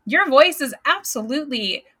your voice is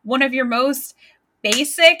absolutely one of your most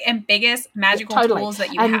basic and biggest magical tools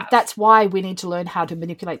that you have. And that's why we need to learn how to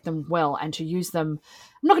manipulate them well and to use them.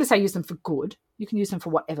 I'm not going to say use them for good. You can use them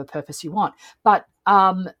for whatever purpose you want. But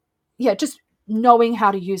just knowing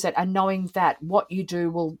how to use it and knowing that what you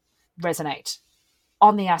do will resonate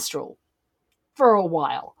on the astral for a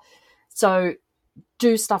while. So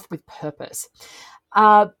do stuff with purpose.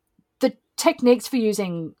 The techniques for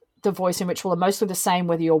using the voice in ritual are mostly the same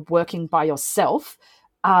whether you're working by yourself,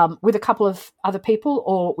 with a couple of other people,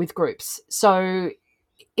 or with groups. So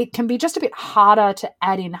it can be just a bit harder to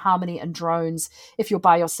add in harmony and drones if you're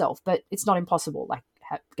by yourself, but it's not impossible. Like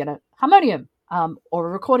get a harmonium or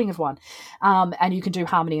a recording of one, and you can do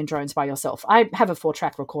harmony and drones by yourself. I have a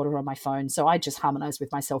 4-track recorder on my phone, so I just harmonize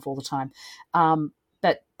with myself all the time.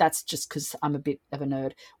 But that's just because I'm a bit of a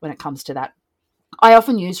nerd when it comes to that. I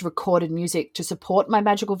often use recorded music to support my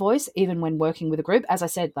magical voice, even when working with a group. As I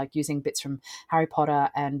said, like using bits from Harry Potter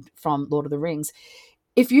and from Lord of the Rings.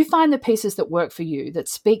 If you find the pieces that work for you, that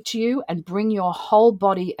speak to you and bring your whole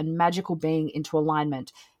body and magical being into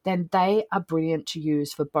alignment, then they are brilliant to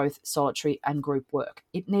use for both solitary and group work.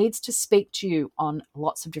 It needs to speak to you on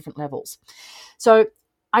lots of different levels. So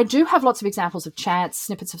I do have lots of examples of chants,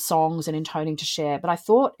 snippets of songs and intoning to share, but I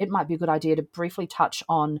thought it might be a good idea to briefly touch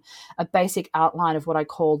on a basic outline of what I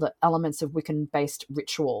call the elements of Wiccan-based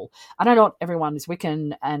ritual. I know not everyone is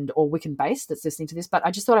Wiccan or Wiccan-based that's listening to this, but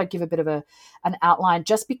I just thought I'd give a bit of an outline,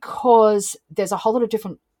 just because there's a whole lot of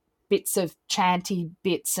different bits of chanty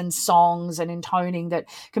bits and songs and intoning that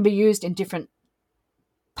can be used in different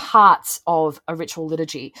parts of a ritual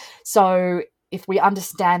liturgy. So if we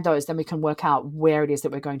understand those, then we can work out where it is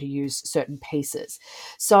that we're going to use certain pieces.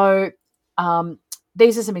 So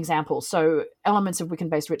these are some examples. So elements of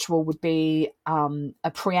Wiccan-based ritual would be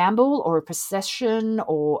a preamble or a procession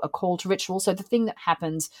or a call to ritual. So the thing that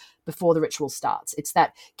happens before the ritual starts. It's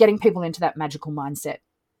that getting people into that magical mindset.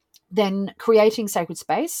 Then creating sacred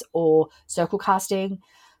space or circle casting,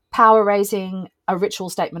 power raising, a ritual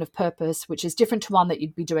statement of purpose, which is different to one that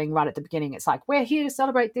you'd be doing right at the beginning. It's like, we're here to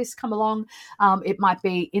celebrate this, come along. It might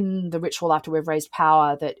be in the ritual after we've raised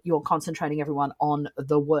power that you're concentrating everyone on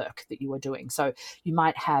the work that you are doing. So you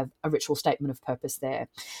might have a ritual statement of purpose there.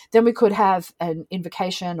 Then we could have an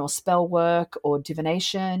invocation or spell work or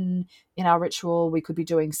divination in our ritual. We could be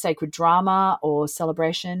doing sacred drama or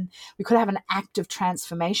celebration. We could have an act of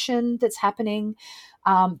transformation that's happening.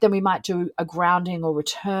 Then we might do a grounding or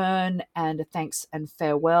return and a thanks and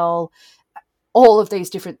farewell. All of these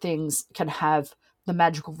different things can have the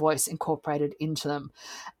magical voice incorporated into them.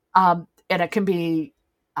 And it can be,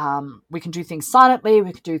 we can do things silently,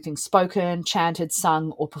 we can do things spoken, chanted,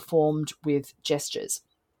 sung, or performed with gestures.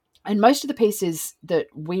 And most of the pieces that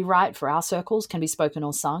we write for our circles can be spoken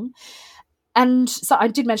or sung. And so I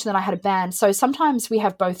did mention that I had a band. So sometimes we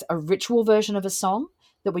have both a ritual version of a song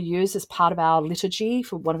that we use as part of our liturgy,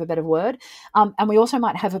 for want of a better word. And we also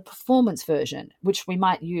might have a performance version, which we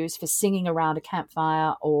might use for singing around a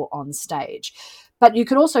campfire or on stage. But you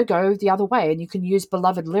could also go the other way, and you can use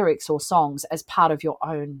beloved lyrics or songs as part of your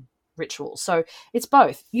own ritual. So it's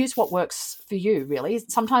both. Use what works for you, really.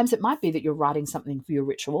 Sometimes it might be that you're writing something for your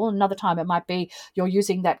ritual. Another time it might be you're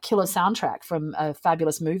using that killer soundtrack from a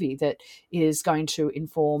fabulous movie that is going to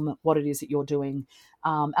inform what it is that you're doing.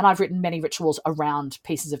 And I've written many rituals around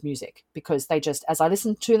pieces of music because they just, as I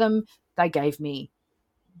listened to them, they gave me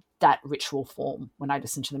that ritual form when I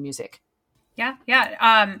listened to the music. Yeah.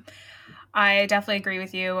 I definitely agree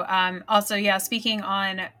with you. Also, yeah, speaking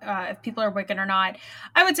on if people are Wiccan or not,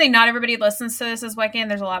 I would say not everybody listens to this as Wiccan.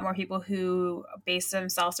 There's a lot more people who base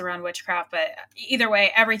themselves around witchcraft, but either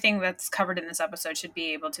way, everything that's covered in this episode should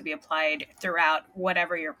be able to be applied throughout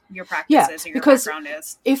whatever your practice is or your background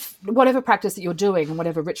is. If whatever practice that you're doing and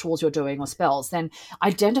whatever rituals you're doing or spells, then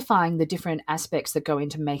identifying the different aspects that go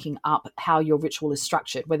into making up how your ritual is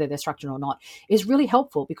structured, whether they're structured or not, is really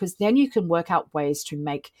helpful, because then you can work out ways to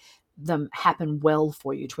make them happen well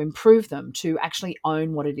for you, to improve them, to actually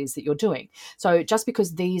own what it is that you're doing. So just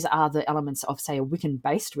because these are the elements of, say, a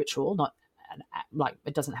Wiccan-based ritual, not like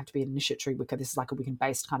it doesn't have to be an initiatory Wicca, this is like a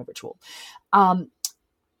Wiccan-based kind of ritual.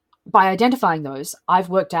 By identifying those, I've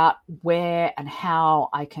worked out where and how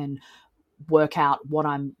I can work out what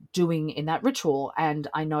I'm doing in that ritual. And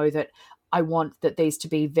I know that I want that these to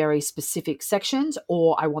be very specific sections,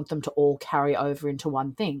 or I want them to all carry over into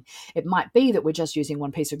one thing. It might be that we're just using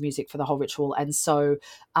one piece of music for the whole ritual, and so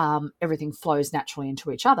everything flows naturally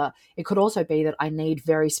into each other. It could also be that I need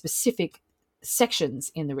very specific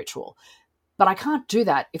sections in the ritual, but I can't do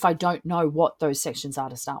that if I don't know what those sections are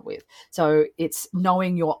to start with. So it's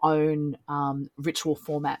knowing your own ritual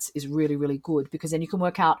formats is really, really good, because then you can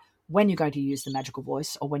work out when you're going to use the magical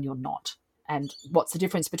voice or when you're not. And what's the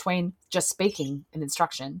difference between just speaking an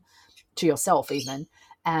instruction to yourself even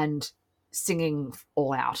and singing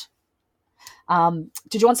all out?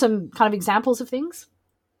 Did you want some kind of examples of things?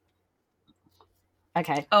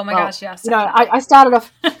 Okay. Oh my gosh, yes. You know, I started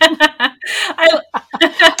off I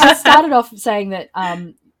started off saying that,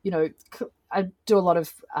 you know, I do a lot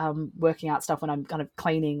of working out stuff when I'm kind of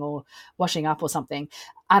cleaning or washing up or something.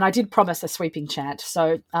 And I did promise a sweeping chant.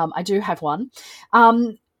 So I do have one.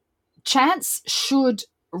 Chants should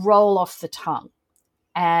roll off the tongue.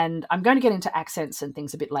 And I'm going to get into accents and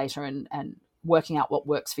things a bit later and working out what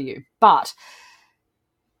works for you. But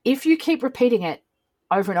if you keep repeating it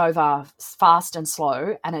over and over, fast and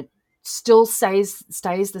slow, and it still stays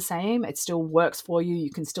the same, it still works for you, you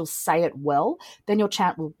can still say it well, then your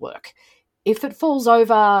chant will work. If it falls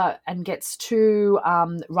over and gets too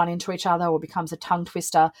run into each other or becomes a tongue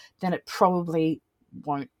twister, then it probably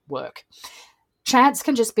won't work. Chants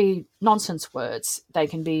can just be nonsense words. They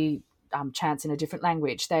can be chants in a different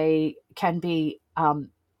language. They can be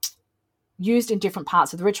used in different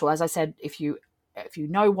parts of the ritual. As I said, if you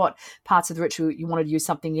know what parts of the ritual you want to use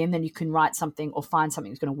something in, then you can write something or find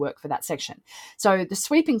something that's going to work for that section. So the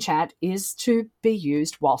sweeping chant is to be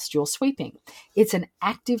used whilst you're sweeping. It's an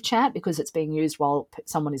active chant because it's being used while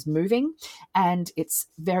someone is moving, and it's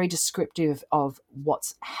very descriptive of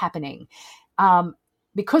what's happening.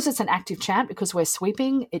 Because it's an active chant, because we're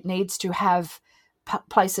sweeping, it needs to have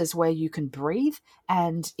places where you can breathe,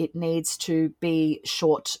 and it needs to be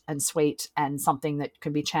short and sweet and something that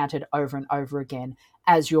can be chanted over and over again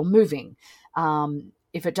as you're moving.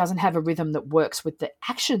 If it doesn't have a rhythm that works with the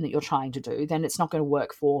action that you're trying to do, then it's not going to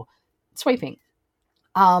work for sweeping.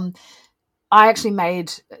 I actually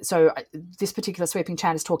this particular sweeping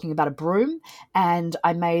chant is talking about a broom, and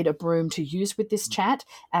I made a broom to use with this chant,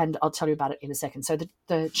 and I'll tell you about it in a second. So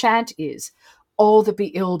the chant is: all that be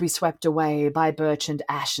ill be swept away by birch and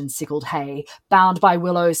ash and sickled hay, bound by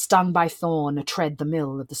willow, stung by thorn, tread the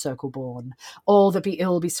mill of the circle born. All that be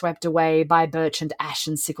ill be swept away by birch and ash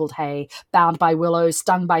and sickled hay, bound by willow,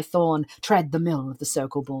 stung by thorn, tread the mill of the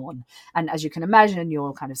circle born. And as you can imagine,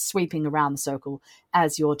 you're kind of sweeping around the circle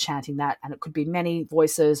as you're chanting that, and it could be many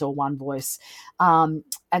voices or one voice.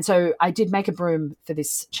 And so I did make a broom for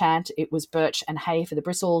this chant. It was birch and hay for the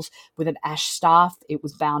bristles with an ash staff. It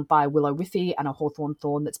was bound by willow withy and a hawthorn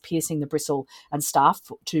thorn that's piercing the bristle and staff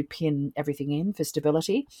to pin everything in for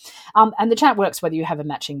stability. And the chant works whether you have a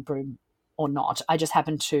matching broom or not. I just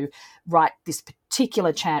happened to write this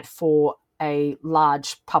particular chant for a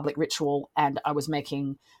large public ritual, and I was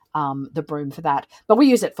making the broom for that. But we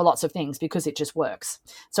use it for lots of things because it just works.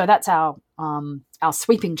 So that's our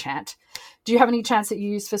sweeping chant. Do you have any chants that you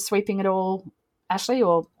use for sweeping at all, Ashley,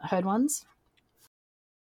 or heard ones?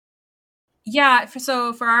 Yeah,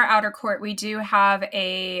 so for our outer court, we do have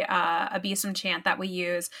a besom chant that we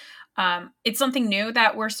use. It's something new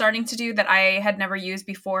that we're starting to do that I had never used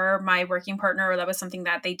before. My working partner, that was something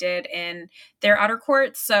that they did in their outer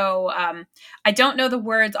court. So I don't know the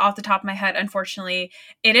words off the top of my head, unfortunately.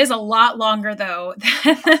 It is a lot longer, though,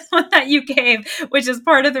 than this one that you gave, which is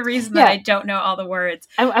part of the reason that I don't know all the words.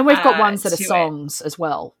 And we've got ones that are songs as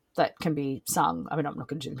well that can be sung. I mean, I'm not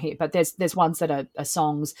going to do them here, but there's ones that are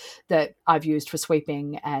songs that I've used for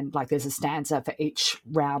sweeping, and like there's a stanza for each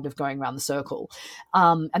round of going around the circle,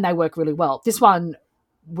 and they work really well. This one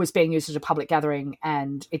was being used at a public gathering,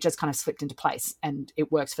 and it just kind of slipped into place, and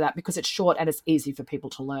it works for that because it's short and it's easy for people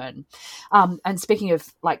to learn. And speaking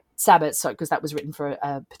of like Sabbath, so because that was written for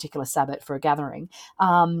a particular Sabbath for a gathering,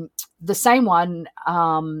 the same one.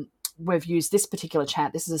 We've used this particular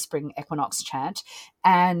chant. This is a spring equinox chant,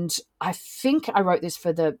 and I think I wrote this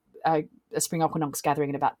for the a spring equinox gathering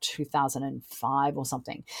in about 2005 or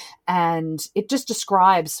something, and it just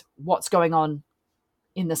describes what's going on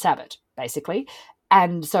in the Sabbath, basically.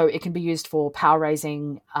 And so it can be used for power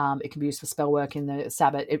raising, it can be used for spell work in the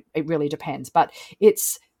Sabbath. It really depends, but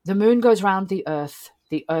it's the moon goes round the earth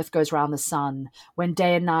goes round the sun. When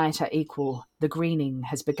day and night are equal, the greening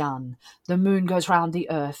has begun. The moon goes round the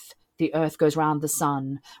earth goes round the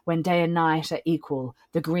sun. When day and night are equal,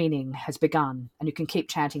 the greening has begun. And you can keep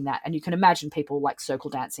chanting that. And you can imagine people like circle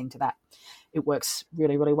dancing to that. It works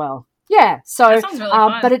really, really well. Yeah. So, that sounds really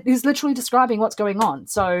fun. But it is literally describing what's going on.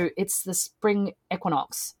 So it's the spring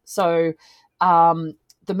equinox. So the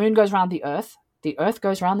moon goes round the earth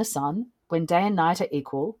goes round the sun. When day and night are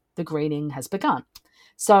equal, the greening has begun.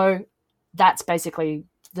 So that's basically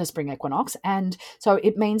the spring equinox. And so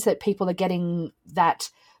it means that people are getting that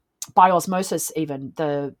by osmosis, even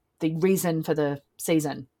the reason for the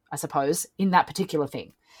season, I suppose, in that particular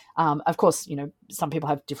thing. Of course, some people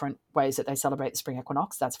have different ways that they celebrate the spring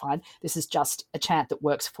equinox. That's fine. This is just a chant that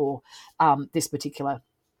works for this particular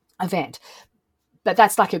event. But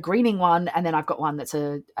that's like a greening one. And then I've got one that's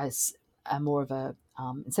a more of a,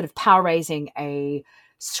 instead of power raising, a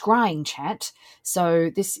scrying chant.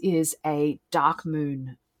 So this is a dark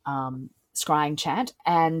moon scrying chant,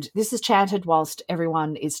 and this is chanted whilst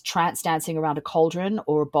everyone is trance dancing around a cauldron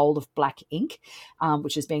or a bowl of black ink,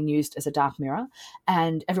 which is being used as a dark mirror,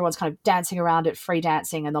 and everyone's kind of dancing around it, free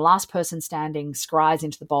dancing, and the last person standing scries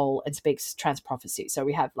into the bowl and speaks trance prophecy. So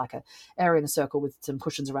we have like a area in the circle with some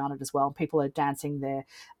cushions around it as well. People are dancing there.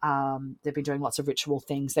 They've been doing lots of ritual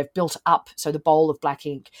things. They've built up, so the bowl of black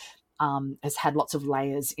ink has had lots of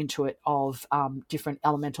layers into it of different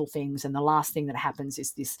elemental things, and the last thing that happens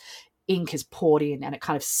is this ink is poured in and it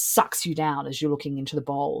kind of sucks you down as you're looking into the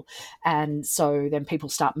bowl. And so then people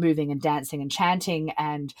start moving and dancing and chanting,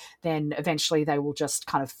 and then eventually they will just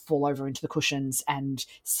kind of fall over into the cushions and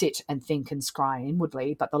sit and think and scry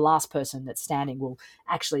inwardly. But the last person that's standing will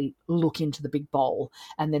actually look into the big bowl,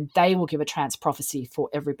 and then they will give a trance prophecy for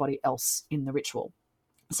everybody else in the ritual.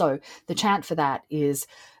 So the chant for that is,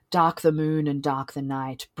 dark the moon and dark the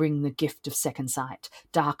night, bring the gift of second sight.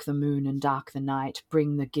 Dark the moon and dark the night,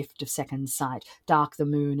 bring the gift of second sight. Dark the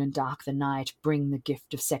moon and dark the night, bring the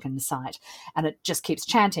gift of second sight. And it just keeps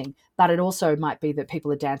chanting. But it also might be that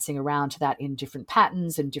people are dancing around to that in different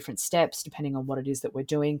patterns and different steps, depending on what it is that we're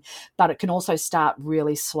doing. But it can also start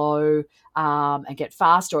really slow and get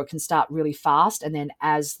fast, or it can start really fast. And then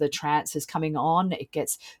as the trance is coming on, it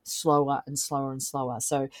gets slower and slower and slower.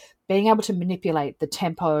 So being able to manipulate the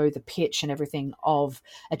tempo, the pitch, and everything of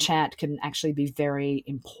a chant can actually be very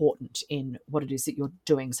important in what it is that you're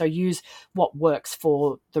doing. So use what works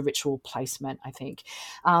for the ritual placement, I think.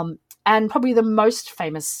 And probably the most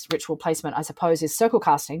famous ritual placement, I suppose, is circle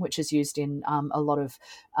casting, which is used in a lot of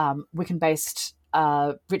Wiccan-based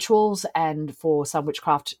rituals and for some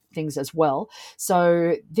witchcraft things as well.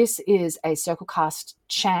 So this is a circle cast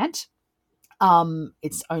chant.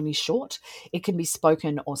 It's only short. It can be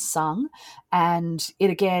spoken or sung. And it,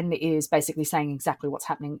 again, is basically saying exactly what's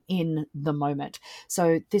happening in the moment.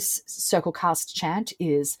 So this circle cast chant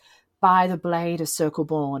is, by the blade a circle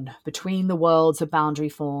born, between the worlds a boundary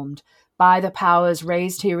formed, by the powers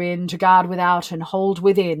raised herein to guard without and hold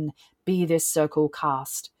within, be this circle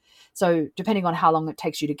cast. So depending on how long it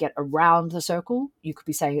takes you to get around the circle, you could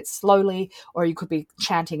be saying it slowly, or you could be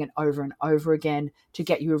chanting it over and over again to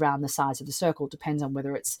get you around the size of the circle. Depends on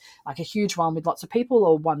whether it's like a huge one with lots of people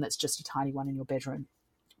or one that's just a tiny one in your bedroom.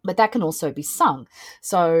 But that can also be sung.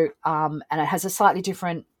 So, and it has a slightly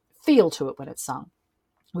different feel to it when it's sung,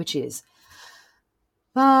 which is,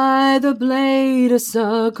 by the blade a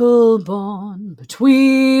circle born,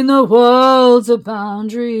 between the worlds a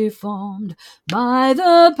boundary formed, by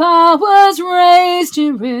the powers raised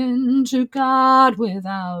herein to guard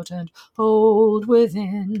without and hold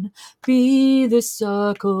within, be this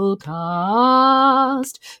circle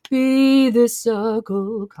cast, be this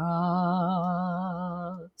circle cast.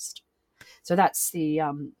 So that's the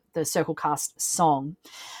circle cast song.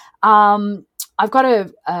 I've got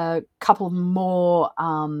a couple more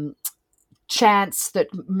chants that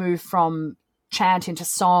move from chant into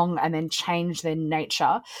song and then change their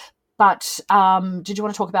nature. But did you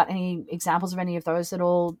want to talk about any examples of any of those at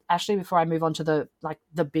all, Ashley, before I move on to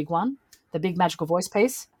the big one, the big magical voice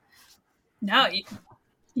piece? No,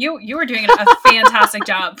 you were doing a fantastic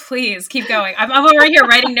job. Please keep going. I'm over here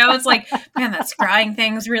writing notes like, man, that scrying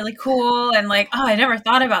thing's really cool. And like, oh, I never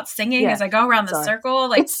thought about singing as I go around the circle.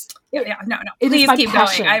 Like, no. Please keep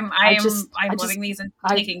passion. Going. I'm loving these and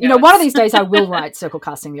taking notes. One of these days I will write circle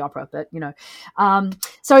casting the opera, but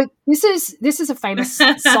so this is a famous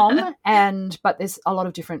song, but there's a lot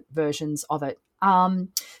of different versions of it.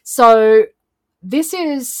 So this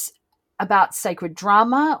is about sacred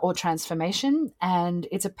drama or transformation, and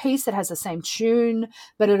it's a piece that has the same tune,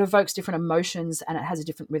 but it evokes different emotions and it has a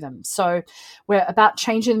different rhythm. So we're about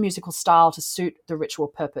changing the musical style to suit the ritual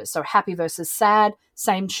purpose. So happy versus sad,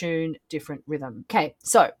 same tune, different rhythm. Okay,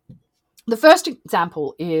 so the first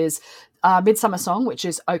example is Midsummer Song, which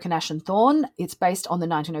is Oak and Ash and Thorn. It's based on the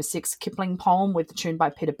 1906 Kipling poem with the tune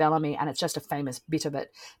by Peter Bellamy, and it's just a famous bit of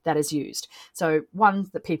it that is used. So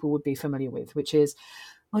one that people would be familiar with, which is,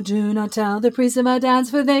 oh, do not tell the priests of our dance,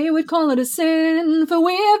 for they would call it a sin. For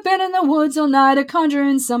we have been in the woods all night, a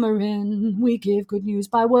conjuring summer in. We give good news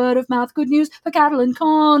by word of mouth, good news for cattle and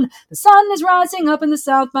corn. The sun is rising up in the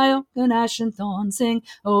south by oak and ash and thorn. Sing,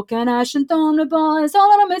 oak and ash and thorn, my boys,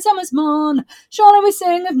 all on a midsummer's morn. Surely we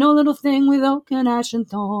sing of no little thing with oak and ash and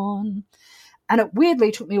thorn. And it weirdly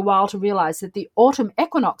took me a while to realize that the autumn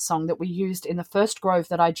equinox song that we used in the first grove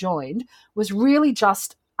that I joined was really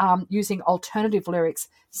just using alternative lyrics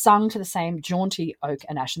sung to the same jaunty oak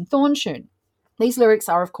and ash and thorn tune. These lyrics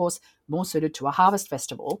are, of course, more suited to a harvest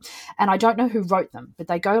festival, and I don't know who wrote them, but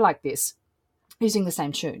they go like this, using the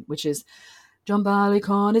same tune, which is, John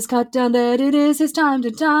Barleycorn is cut down dead, it is his time to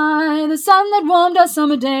die. The sun that warmed our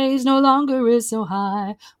summer days no longer is so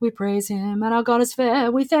high. We praise him and our God is fair,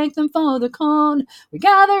 we thank them for the corn. We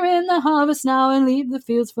gather in the harvest now and leave the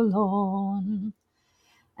fields forlorn.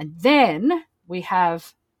 And then we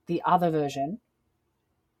have the other version.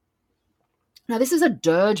 Now, this is a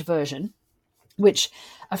dirge version, which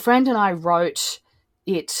a friend and I wrote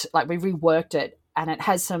it, like we reworked it, and it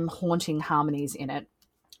has some haunting harmonies in it.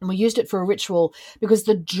 And we used it for a ritual because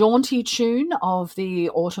the jaunty tune of the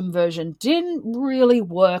autumn version didn't really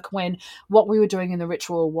work when what we were doing in the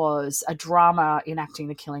ritual was a drama enacting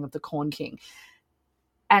the killing of the Corn King.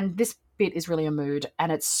 And this bit is really a mood,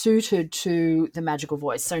 and it's suited to the magical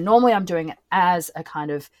voice. So normally I'm doing it as a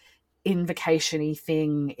kind of invocation-y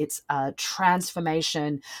thing. It's a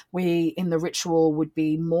transformation. We, in the ritual, would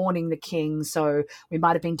be mourning the king. So we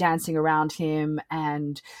might have been dancing around him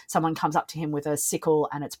and someone comes up to him with a sickle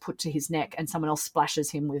and it's put to his neck and someone else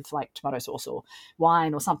splashes him with like tomato sauce or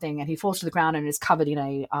wine or something, and he falls to the ground and is covered in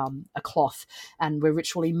a cloth. And we're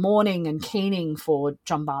ritually mourning and keening for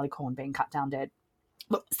John Barleycorn being cut down dead.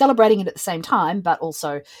 Celebrating it at the same time, but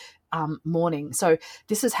also mourning. So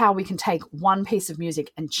this is how we can take one piece of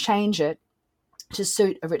music and change it to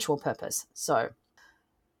suit a ritual purpose. So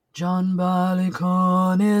John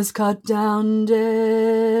Barleycorn is cut down dead.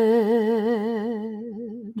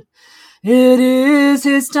 It is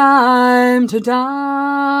his time to die.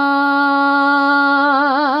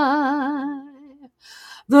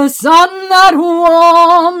 The sun that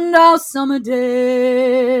warmed our summer days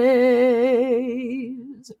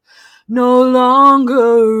no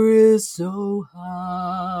longer is so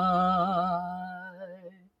high.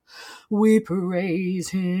 We praise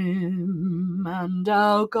him and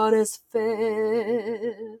our goddess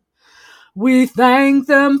fair. We thank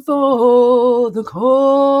them for the corn.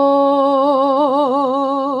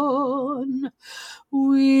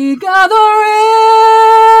 We gather in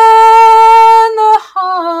the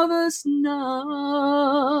harvest now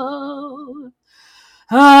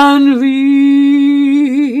and leave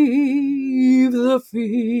the fields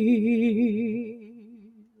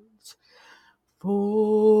forlorn.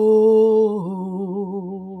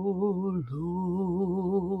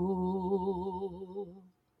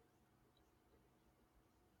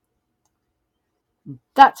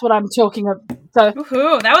 That's what I'm talking about. So,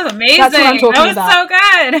 woohoo, that was amazing. That's what I'm talking about. So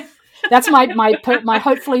good. That's my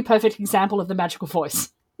hopefully perfect example of the magical voice.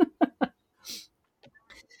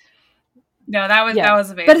 No, that was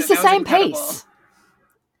amazing. But it's the That was same incredible. piece.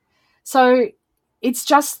 So it's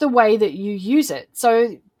just the way that you use it.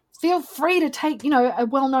 So feel free to take, a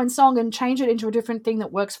well-known song and change it into a different thing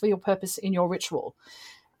that works for your purpose in your ritual.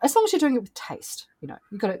 As long as you're doing it with taste, you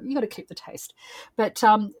got to keep the taste. But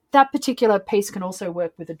that particular piece can also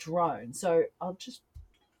work with a drone. So I'll just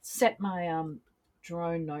set my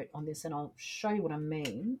drone note on this and I'll show you what I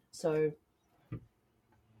mean. So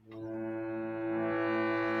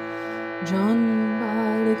John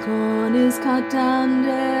Barleycorn is cut down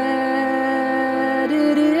dead.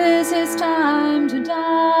 It is his time to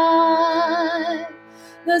die.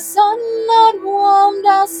 The sun that warmed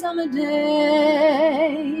our summer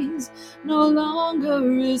days no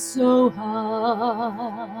longer is so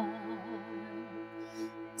high.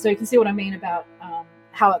 So you can see what I mean about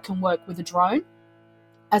how it can work with a drone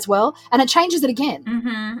as well, and it changes it again.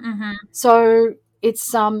 Mm-hmm, mm-hmm. So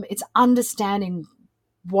it's understanding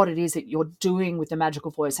what it is that you're doing with the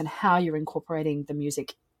magical voice and how you're incorporating the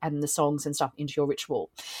music and the songs and stuff into your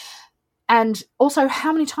ritual. And also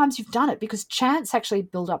how many times you've done it, because chants actually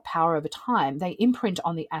build up power over time. They imprint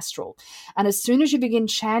on the astral. And as soon as you begin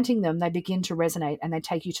chanting them, they begin to resonate and they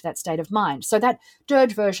take you to that state of mind. So that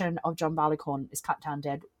dirge version of John Barleycorn is cut down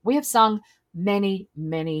dead. We have sung many,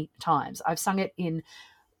 many times. I've sung it in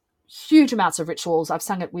huge amounts of rituals. I've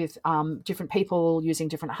sung it with different people using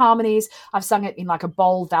different harmonies. I've sung it in like a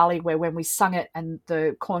bowl valley where when we sung it and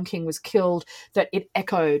the Corn King was killed, that it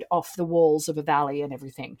echoed off the walls of a valley and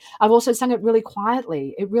everything. I've also sung it really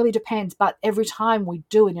quietly. It really depends. But every time we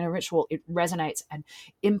do it in a ritual, it resonates and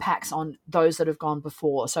impacts on those that have gone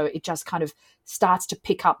before. So it just kind of starts to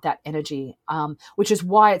pick up that energy, which is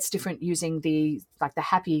why it's different using the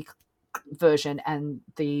happy version and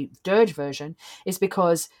the dirge version, is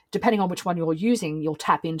because depending on which one you're using, you'll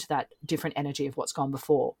tap into that different energy of what's gone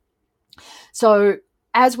before. So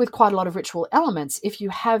as with quite a lot of ritual elements, if you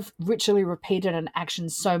have ritually repeated an action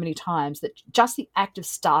so many times that just the act of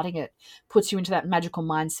starting it puts you into that magical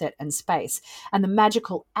mindset and space, and the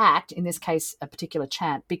magical act, in this case a particular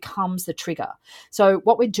chant, becomes the trigger. So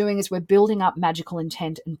what we're doing is we're building up magical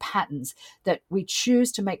intent and patterns that we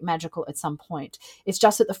choose to make magical at some point. It's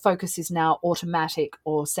just that the focus is now automatic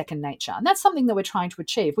or second nature, and that's something that we're trying to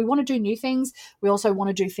achieve. We want to do new things. We also want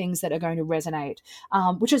to do things that are going to resonate,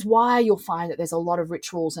 which is why you'll find that there's a lot of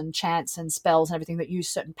rituals and chants and spells and everything that use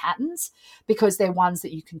certain patterns, because they're ones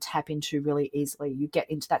that you can tap into really easily. You get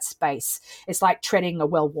into that space. It's like treading a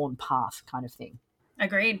well-worn path kind of thing.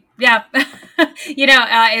 Agreed. Yeah.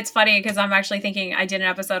 It's funny because I'm actually thinking I did an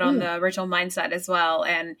episode on the ritual mindset as well.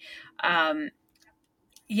 And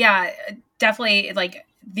definitely, like,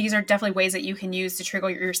 these are definitely ways that you can use to trigger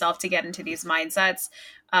yourself to get into these mindsets.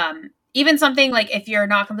 Even something like if you're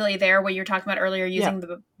not completely there, what you were talking about earlier, using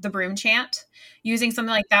the broom chant, using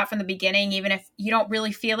something like that from the beginning, even if you don't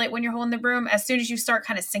really feel it when you're holding the broom, as soon as you start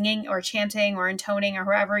kind of singing or chanting or intoning or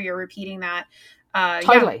however you're repeating that,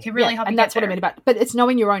 Totally. It can really help you and get that's what I there. mean about, but it's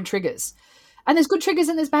knowing your own triggers. And there's good triggers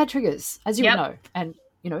and there's bad triggers, as you know. And,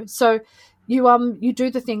 so you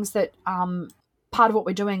do the things that part of what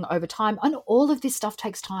we're doing over time. And all of this stuff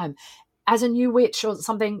takes time. As a new witch or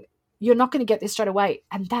something, you're not going to get this straight away.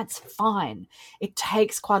 And that's fine. It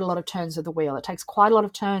takes quite a lot of turns of the wheel. It takes quite a lot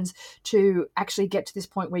of turns to actually get to this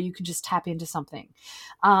point where you can just tap into something.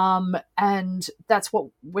 And that's what,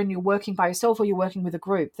 when you're working by yourself or you're working with a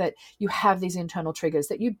group, that you have these internal triggers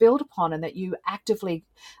that you build upon and that you actively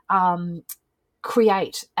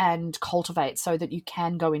create and cultivate so that you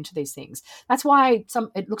can go into these things. That's why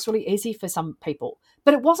it looks really easy for some people,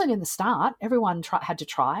 but it wasn't in the start. Everyone had to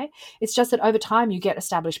try. It's just that over time you get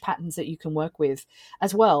established patterns that you can work with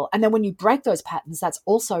as well. And then when you break those patterns, that's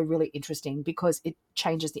also really interesting because it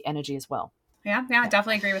changes the energy as well. Yeah, I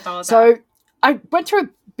definitely agree with all of that. So I went through a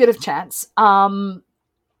bit of chants,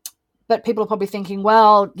 but people are probably thinking,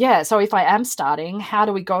 well, yeah, so if I am starting, how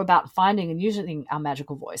do we go about finding and using our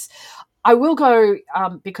magical voice? I will go,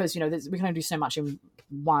 because, we can only do so much in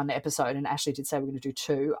one episode, and Ashley did say we're going to do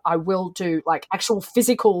 2. I will do like actual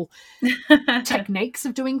physical techniques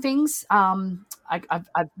of doing things. I've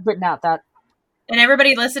written out that. And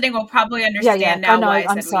everybody listening will probably understand now why I said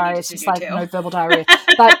I'm sorry, it's just like 2. no verbal diarrhea.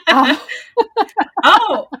 But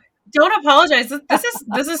oh, don't apologize.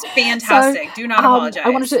 This is fantastic. Do not apologize. I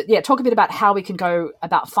wanted to talk a bit about how we can go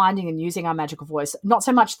about finding and using our magical voice. Not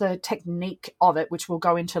so much the technique of it, which we'll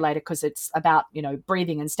go into later because it's about,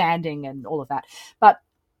 breathing and standing and all of that. But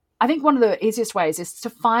I think one of the easiest ways is to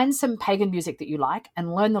find some pagan music that you like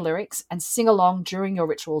and learn the lyrics and sing along during your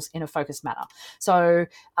rituals in a focused manner. So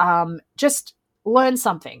just learn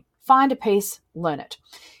something. Find a piece, learn it.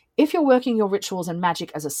 If you're working your rituals and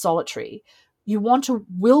magic as a solitary, you want to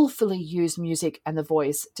willfully use music and the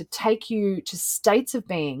voice to take you to states of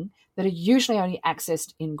being that are usually only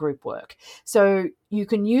accessed in group work. So you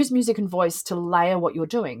can use music and voice to layer what you're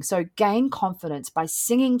doing. So gain confidence by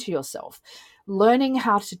singing to yourself, learning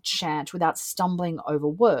how to chant without stumbling over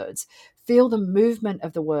words. Feel the movement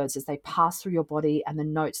of the words as they pass through your body and the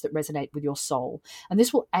notes that resonate with your soul. And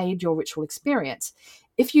this will aid your ritual experience.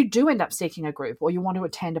 If you do end up seeking a group or you want to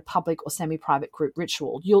attend a public or semi-private group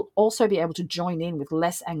ritual, you'll also be able to join in with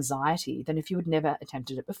less anxiety than if you had never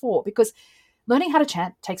attempted it before, because learning how to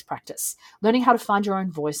chant takes practice. Learning how to find your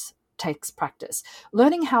own voice takes practice.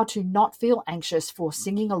 Learning how to not feel anxious for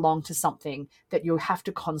singing along to something that you have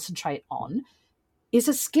to concentrate on is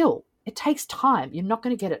a skill. It takes time. You're not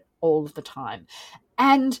going to get it all of the time.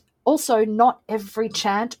 And also, not every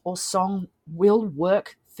chant or song will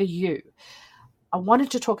work for you. I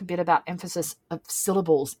wanted to talk a bit about emphasis of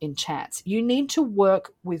syllables in chants. You need to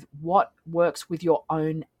work with what works with your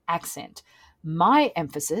own accent. My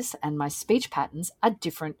emphasis and my speech patterns are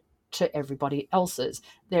different to everybody else's.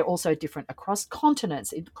 They're also different across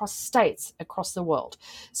continents, across states, across the world.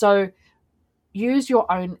 So use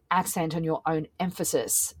your own accent and your own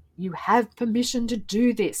emphasis. You have permission to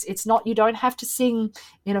do this. It's not, you don't have to sing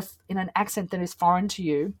in an accent that is foreign to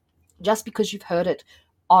you just because you've heard it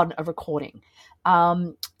on a recording.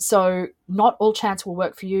 So not all chants will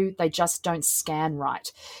work for you. They just don't scan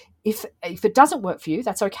right. If it doesn't work for you,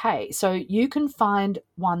 that's okay. So you can find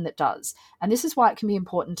one that does. And this is why it can be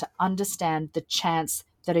important to understand the chants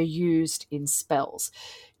that are used in spells.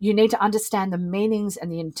 You need to understand the meanings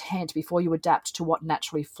and the intent before you adapt to what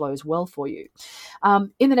naturally flows well for you.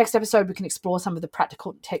 In the next episode, we can explore some of the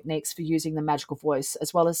practical techniques for using the magical voice,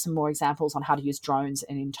 as well as some more examples on how to use drones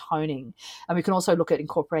and intoning. And we can also look at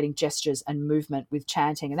incorporating gestures and movement with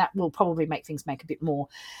chanting, and that will probably make things make a bit more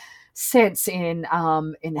sense in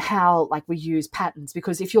how we use patterns,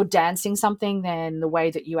 because if you're dancing something, then the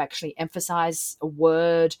way that you actually emphasize a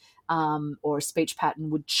word or a speech pattern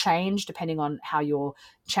would change depending on how you're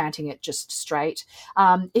chanting it just straight.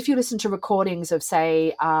 If you listen to recordings of,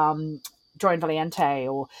 say, Dorian Valiente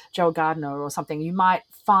or Joel Gardner or something, you might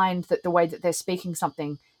find that the way that they're speaking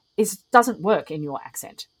something doesn't work in your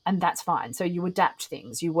accent, and that's fine. So you adapt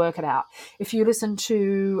things, you work it out. If you listen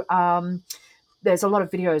to there's a lot of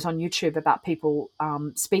videos on YouTube about people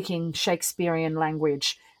speaking Shakespearean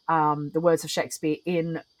language, the words of Shakespeare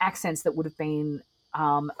in accents that would have been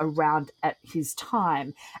around at his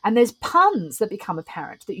time. And there's puns that become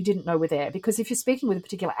apparent that you didn't know were there, because if you're speaking with a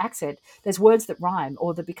particular accent, there's words that rhyme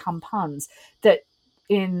or that become puns that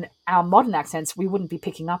in our modern accents we wouldn't be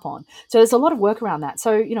picking up on. So there's a lot of work around that.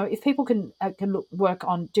 So, if people can work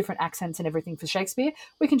on different accents and everything for Shakespeare,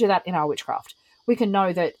 we can do that in our witchcraft. We can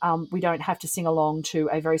know that we don't have to sing along to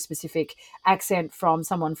a very specific accent from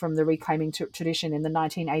someone from the reclaiming tradition in the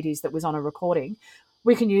 1980s that was on a recording.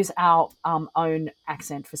 we can use our own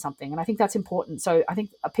accent for something. And I think that's important. So I think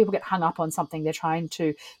people get hung up on something.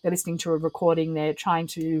 They're listening to a recording, they're trying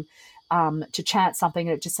to chant something,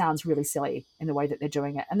 and it just sounds really silly in the way that they're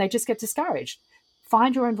doing it. And they just get discouraged.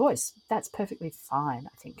 Find your own voice. That's perfectly fine,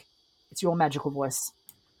 I think. It's your magical voice.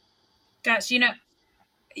 Gosh,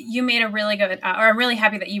 you made a really good, or I'm really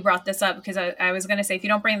happy that you brought this up, because I was going to say, if you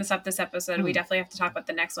don't bring this up this episode, we definitely have to talk about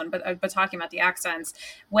the next one. But talking about the accents,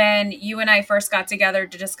 when you and I first got together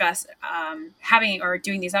to discuss having or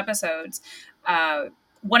doing these episodes,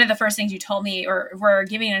 one of the first things you told me or were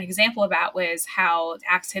giving an example about was how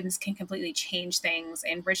accents can completely change things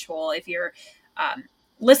in ritual. If you're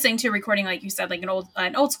listening to a recording, like you said, like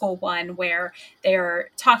an old school one where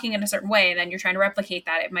they're talking in a certain way, and then you're trying to replicate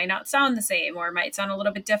that, it might not sound the same, or it might sound a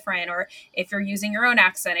little bit different. Or if you're using your own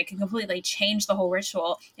accent, it can completely change the whole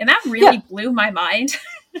ritual. And that really blew my mind.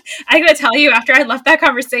 I'm going to tell you, after I left that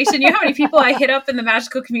conversation, you know how many people I hit up in the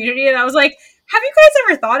magical community, and I was like, have you guys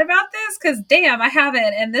ever thought about this? Because damn, I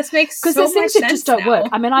haven't. And this makes so much sense. Because there's things that just don't work.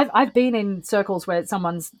 I mean, I've been in circles where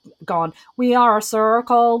someone's gone, we are a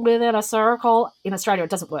circle within a circle. In Australia, it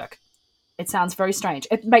doesn't work. It sounds very strange.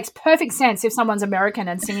 It makes perfect sense if someone's American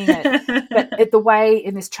and singing it, but the way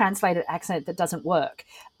in this translated accent, that doesn't work.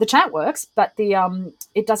 The chant works, but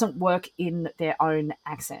it doesn't work in their own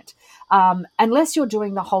accent. Unless you're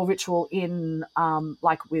doing the whole ritual in,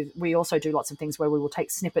 we also do lots of things where we will take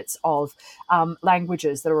snippets of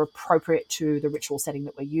languages that are appropriate to the ritual setting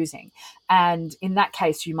that we're using. And in that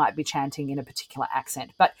case, you might be chanting in a particular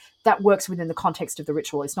accent, but that works within the context of the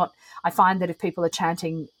ritual. It's not, I find that if people are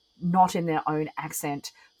chanting not in their own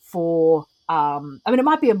accent for, it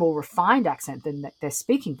might be a more refined accent than their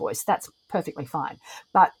speaking voice. That's perfectly fine.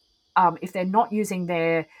 But if they're not using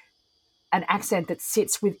an accent that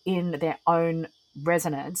sits within their own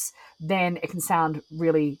resonance, then it can sound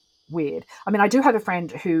really weird. I mean, I do have a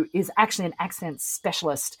friend who is actually an accent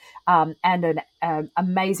specialist and an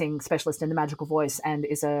amazing specialist in the magical voice, and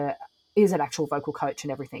is an actual vocal coach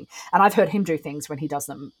and everything. And I've heard him do things when he does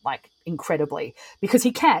them like incredibly, because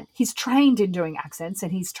he's trained in doing accents,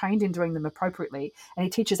 and he's trained in doing them appropriately, and he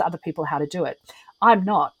teaches other people how to do it. I'm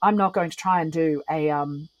not going to try and do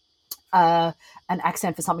an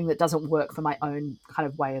accent for something that doesn't work for my own kind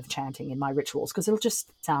of way of chanting in my rituals, because it'll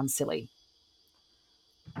just sound silly.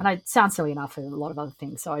 And I sound silly enough in a lot of other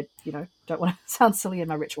things. So I, don't want to sound silly in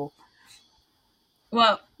my ritual.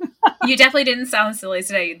 Well, you definitely didn't sound silly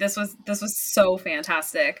today. This was so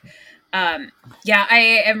fantastic.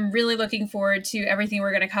 I am really looking forward to everything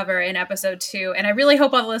we're going to cover in episode 2. And I really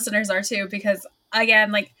hope all the listeners are too, because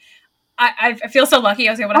again, like I feel so lucky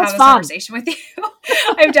I was able to have this conversation with you.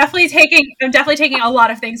 I'm definitely taking a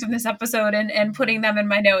lot of things from this episode and putting them in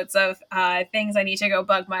my notes of things I need to go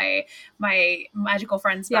bug my magical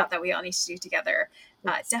friends about that we all need to do together.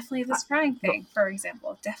 Definitely the scrying thing, for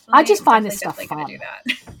example. Definitely. I just find this stuff fun. Do that.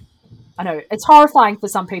 I know it's horrifying for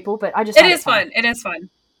some people, but I just find it fun. It is fun.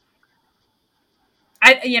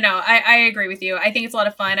 I agree with you. I think it's a lot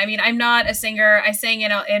of fun. I mean, I'm not a singer. I sang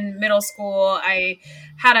in middle school. I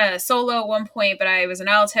had a solo at one point, but I was an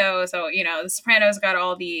alto. So, the sopranos got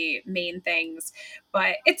all the main things,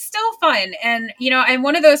 but it's still fun. And, I'm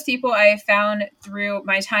one of those people I found through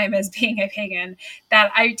my time as being a pagan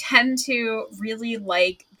that I tend to really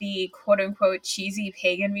like the quote unquote cheesy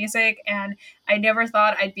pagan music. And I never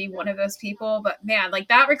thought I'd be one of those people, but man, like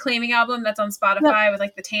that Reclaiming album that's on Spotify with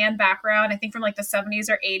like the tan background, I think from like the 70s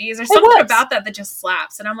or 80s, there's something about that just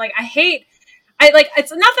slaps. And I'm like,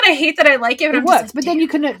 it's not that I hate that I like it, but it works. Like, but then you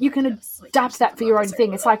can adapt that for your own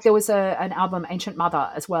thing. It's like there was an album, Ancient Mother,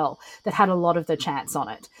 as well, that had a lot of the chants on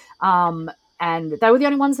it. And they were the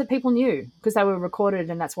only ones that people knew because they were recorded,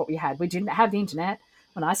 and that's what we had. We didn't have the internet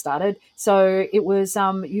when I started. So it was,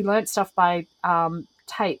 you learnt stuff by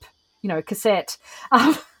tape, cassette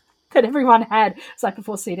that everyone had. It's like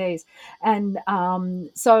before CDs. And and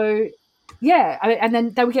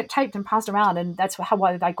then they would get taped and passed around, and that's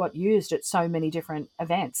why they got used at so many different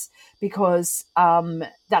events, because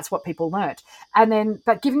that's what people learnt. And then,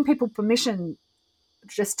 but giving people permission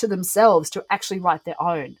just to themselves to actually write their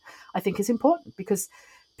own, I think is important, because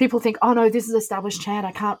people think, oh no, this is established chant,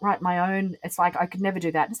 I can't write my own. It's like, I could never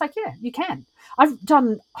do that. And it's like, yeah, you can. I've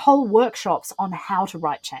done whole workshops on how to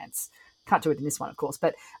write chants. Can't do it in this one, of course,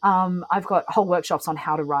 but I've got whole workshops on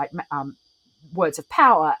how to write words of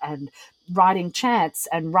power and writing chants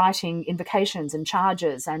and writing invocations and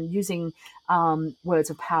charges and using words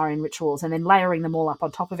of power in rituals and then layering them all up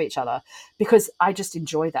on top of each other, because I just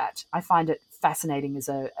enjoy that. I find it fascinating as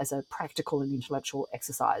a practical and intellectual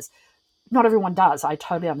exercise. Not everyone does. I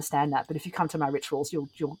totally understand that. But if you come to my rituals,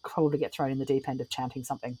 you'll probably get thrown in the deep end of chanting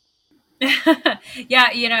something. Yeah,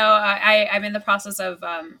 I'm in the process of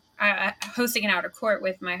hosting an outer court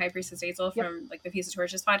with my high priestess Azel from like the Feast of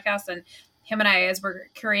Torches podcast, and him and I, as we're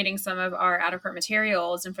curating some of our outer court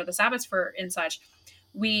materials and for the Sabbaths and such,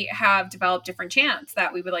 we have developed different chants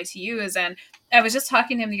that we would like to use. And I was just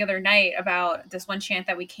talking to him the other night about this one chant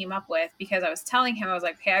that we came up with, because I was telling him, I was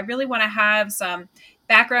like, hey, I really want to have some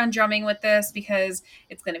background drumming with this because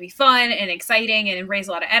it's going to be fun and exciting and raise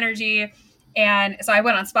a lot of energy. And so I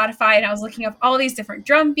went on Spotify and I was looking up all these different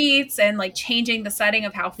drum beats and like changing the setting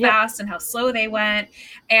of how fast and how slow they went.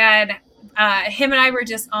 And him and I were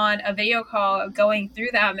just on a video call going through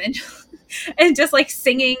them and just like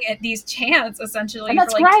singing at these chants essentially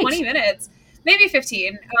for like 20 minutes, maybe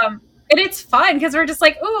 15. And it's fun because we're just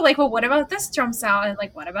like, oh, like, well, what about this drum sound? And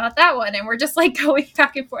like, what about that one? And we're just like going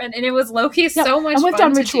back and forth. And it was low-key so much fun. And we've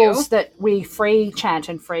done rituals that we free chant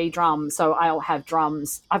and free drum. So I'll have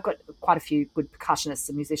drums. I've got quite a few good percussionists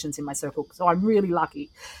and musicians in my circle. So I'm really lucky.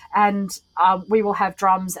 And we will have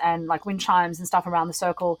drums and like wind chimes and stuff around the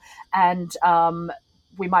circle. And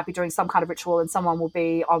we might be doing some kind of ritual and someone will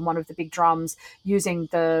be on one of the big drums using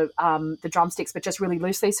the drumsticks, but just really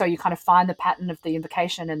loosely. So you kind of find the pattern of the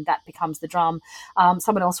invocation and that becomes the drum.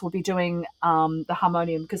 Someone else will be doing the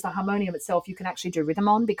harmonium, because the harmonium itself you can actually do rhythm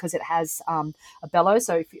on because it has a bellow.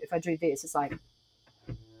 So if I do this, it's like...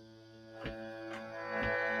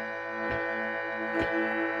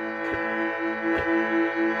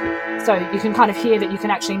 So you can kind of hear that you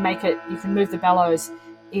can actually make it, you can move the bellows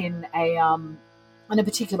in a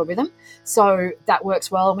particular rhythm, so that works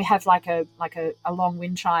well. And we have like a long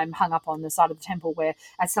wind chime hung up on the side of the temple, where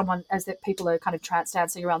as the people are kind of trance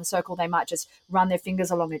dancing around the circle, they might just run their fingers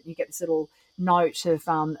along it, and you get this little note of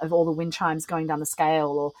all the wind chimes going down the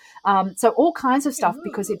scale, or so all kinds of stuff,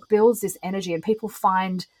 because it builds this energy, and people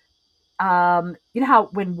find. You know how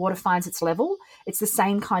when water finds its level, it's the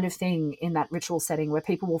same kind of thing in that ritual setting, where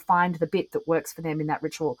people will find the bit that works for them in that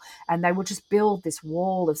ritual, and they will just build this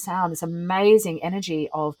wall of sound, this amazing energy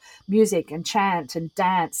of music and chant and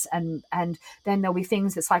dance, and then there'll be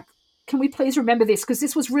things that's like, can we please remember this, because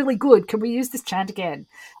this was really good, can we use this chant again?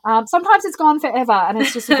 Sometimes it's gone forever and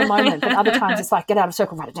it's just at the moment, but other times it's like, get out of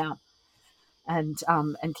circle, write it down,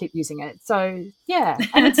 and keep using it. So yeah,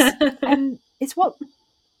 and it's what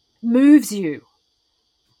moves you.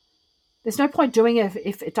 There's no point doing it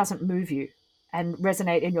if it doesn't move you and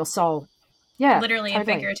resonate in your soul. Yeah, literally and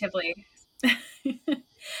figuratively.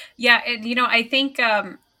 Yeah, I think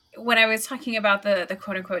when I was talking about the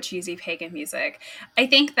quote unquote cheesy pagan music, I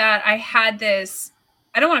think that I had this,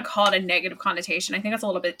 I don't want to call it a negative connotation. I think that's a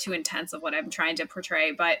little bit too intense of what I'm trying to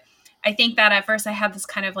portray, but I think that at first I had this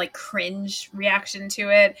kind of like cringe reaction to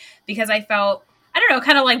it, because I felt, I don't know,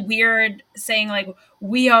 kind of like weird saying like,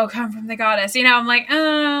 we all come from the goddess. I'm like,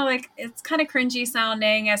 oh, like it's kind of cringy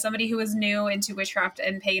sounding as somebody who was new into witchcraft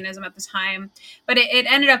and paganism at the time. But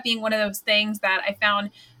it ended up being one of those things that I found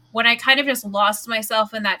when I kind of just lost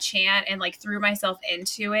myself in that chant and like threw myself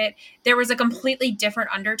into it, there was a completely different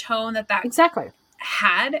undertone that exactly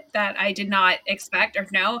had that I did not expect or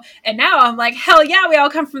know. And now I'm like, hell yeah, we all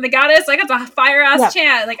come from the goddess. Like it's a fire ass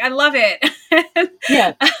chant. Like I love it.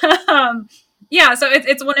 Yeah. Yeah, so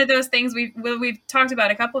it's one of those things we've talked about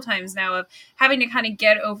a couple times now, of having to kind of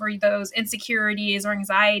get over those insecurities or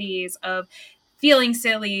anxieties of feeling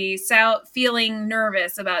silly, feeling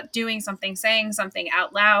nervous about doing something, saying something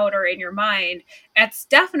out loud or in your mind. That's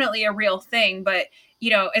definitely a real thing, but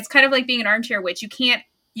it's kind of like being an armchair witch. You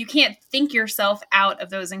can't think yourself out of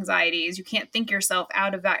those anxieties. You can't think yourself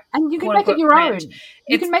out of that. And you can make it your own.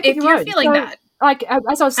 You can make it your own. If you're feeling that. Like,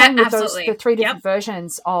 as I was saying with the three different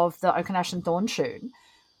versions of the Oakenashen Thorn tune,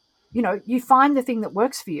 you find the thing that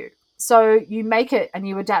works for you. So you make it and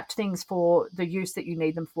you adapt things for the use that you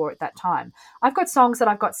need them for at that time. I've got songs that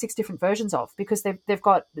I've got 6 different versions of, because they've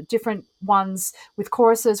got different ones with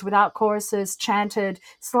choruses, without choruses, chanted,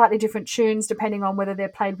 slightly different tunes depending on whether they're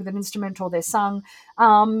played with an instrument or they're sung.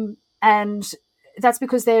 And that's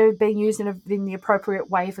because they're being used in the appropriate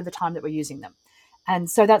way for the time that we're using them.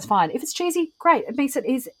 And so that's fine. If it's cheesy, great. It makes it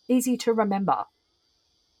easy to remember.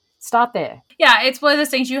 Start there. Yeah, it's one of those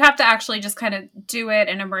things you have to actually just kind of do it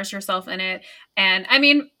and immerse yourself in it. And I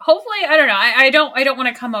mean, hopefully, I don't know. I don't want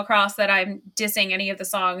to come across that I'm dissing any of the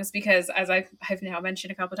songs, because as I've now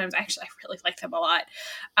mentioned a couple of times, I really like them a lot.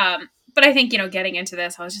 But I think, getting into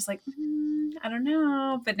this, I was just like, I don't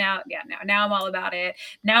know. But now I'm all about it.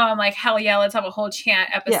 Now I'm like, hell yeah, let's have a whole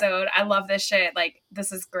chant episode. Yeah. I love this shit. Like,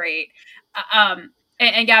 this is great.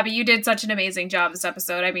 And Gabby, you did such an amazing job this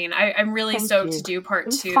episode. I mean, I'm really stoked to do part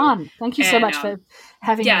 2. Fun. Thank you so much for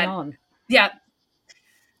having me on. Yeah.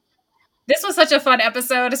 This was such a fun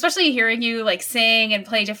episode, especially hearing you like sing and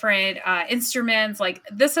play different instruments. Like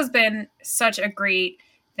this has been such a great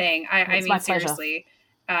thing. I mean, seriously,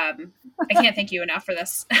 I can't thank you enough for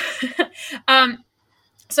this.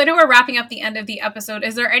 So I know we're wrapping up the end of the episode.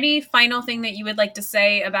 Is there any final thing that you would like to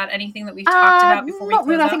say about anything that we've talked about before we close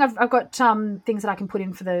really. up? I think I've got things that I can put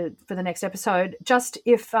in for the next episode. Just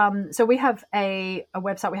if so, we have a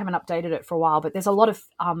website. We haven't updated it for a while, but there's a lot of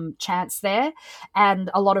chants there and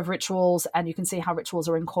a lot of rituals, and you can see how rituals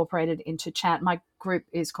are incorporated into chant. My group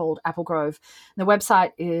is called Applegrove. The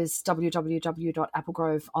website is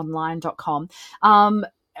www.applegroveonline.com.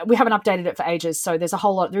 We haven't updated it for ages, so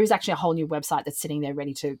there is actually a whole new website that's sitting there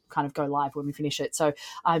ready to kind of go live when we finish it. So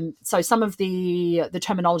some of the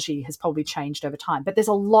terminology has probably changed over time, but there's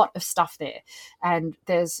a lot of stuff there, and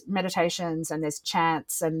there's meditations and there's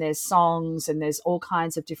chants and there's songs and there's all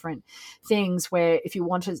kinds of different things where if you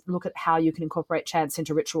want to look at how you can incorporate chants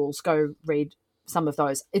into rituals, go read some of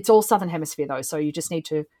those. It's all Southern Hemisphere though, so you just need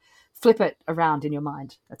to flip it around in your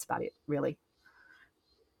mind. That's about it, really.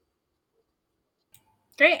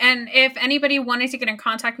 Great. And if anybody wanted to get in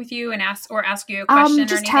contact with you and ask you a question or anything,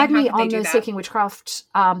 just tag me on the Seeking Witchcraft,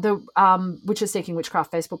 Witches Seeking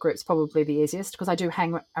Witchcraft Facebook group is probably the easiest because I do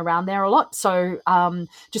hang around there a lot. So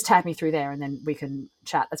just tag me through there and then we can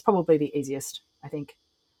chat. That's probably the easiest, I think.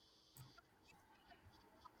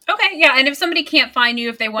 Okay, yeah, and if somebody can't find you,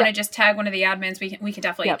 if they want to just tag one of the admins, we can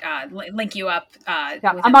definitely link you up.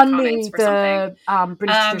 I'm on the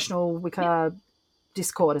British Traditional Wicca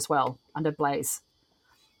Discord as well under Blaze.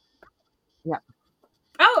 Yeah.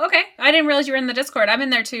 Oh, okay. I didn't realize you were in the Discord. I'm in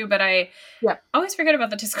there too, but I always forget about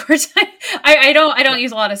the Discord. I don't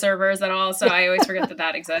use a lot of servers at all, so I always forget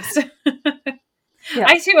that exists.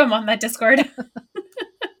 I too am on that Discord.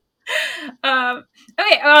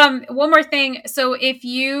 Okay. One more thing. So if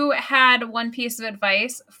you had one piece of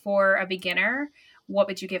advice for a beginner, what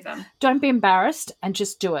would you give them? Don't be embarrassed and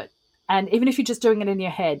just do it. And even if you're just doing it in your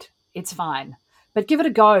head, it's fine. But give it a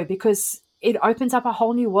go because it opens up a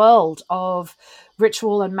whole new world of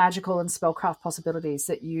ritual and magical and spellcraft possibilities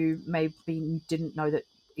that you maybe didn't know that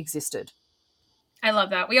existed. I love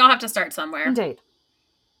that. We all have to start somewhere. Indeed.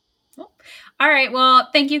 All right. Well,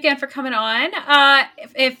 thank you again for coming on.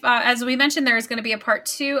 If as we mentioned, there is going to be a part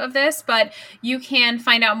 2 of this, but you can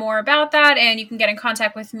find out more about that and you can get in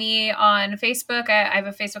contact with me on Facebook. I have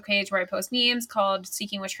a Facebook page where I post memes called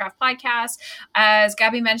Seeking Witchcraft Podcast. As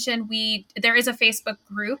Gabby mentioned, there is a Facebook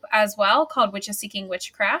group as well called Witches Seeking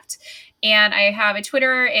Witchcraft. And I have a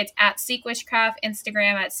Twitter, it's @SeekWitchcraft,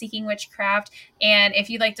 Instagram @SeekingWitchcraft. And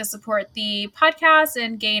if you'd like to support the podcast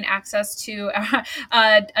and gain access to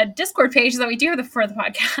a Discord page that we do for the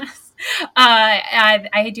podcast,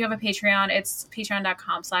 I do have a Patreon. It's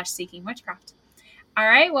patreon.com/SeekingWitchcraft. All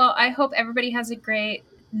right. Well, I hope everybody has a great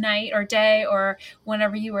night or day or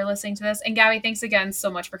whenever you are listening to this. And Gabby, thanks again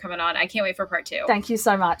so much for coming on. I can't wait for part 2. Thank you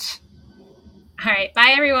so much. All right.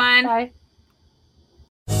 Bye, everyone. Bye.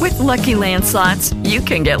 With Lucky Land Slots, you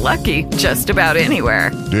can get lucky just about anywhere.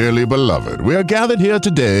 Dearly beloved, we are gathered here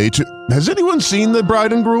today to... Has anyone seen the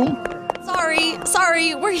bride and groom?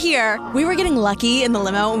 Sorry, we're here. We were getting lucky in the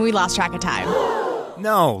limo and we lost track of time.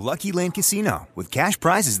 No, Lucky Land Casino, with cash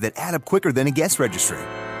prizes that add up quicker than a guest registry.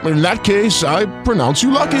 In that case, I pronounce you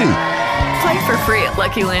lucky. Play for free at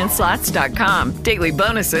LuckyLandSlots.com. Daily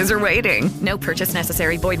bonuses are waiting. No purchase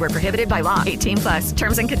necessary. Void where prohibited by law. 18+.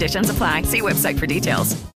 Terms and conditions apply. See website for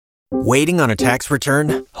details. Waiting on a tax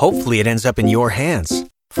return? Hopefully it ends up in your hands.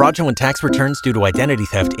 Fraudulent tax returns due to identity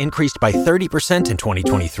theft increased by 30% in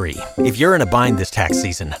 2023. If you're in a bind this tax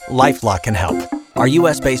season, LifeLock can help. Our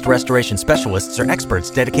U.S.-based restoration specialists are experts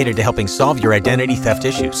dedicated to helping solve your identity theft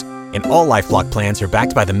issues. And all LifeLock plans are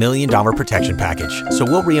backed by the $1 Million Protection Package. So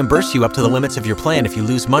we'll reimburse you up to the limits of your plan if you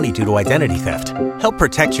lose money due to identity theft. Help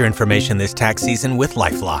protect your information this tax season with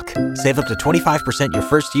LifeLock. Save up to 25% your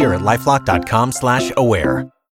first year at LifeLock.com/aware.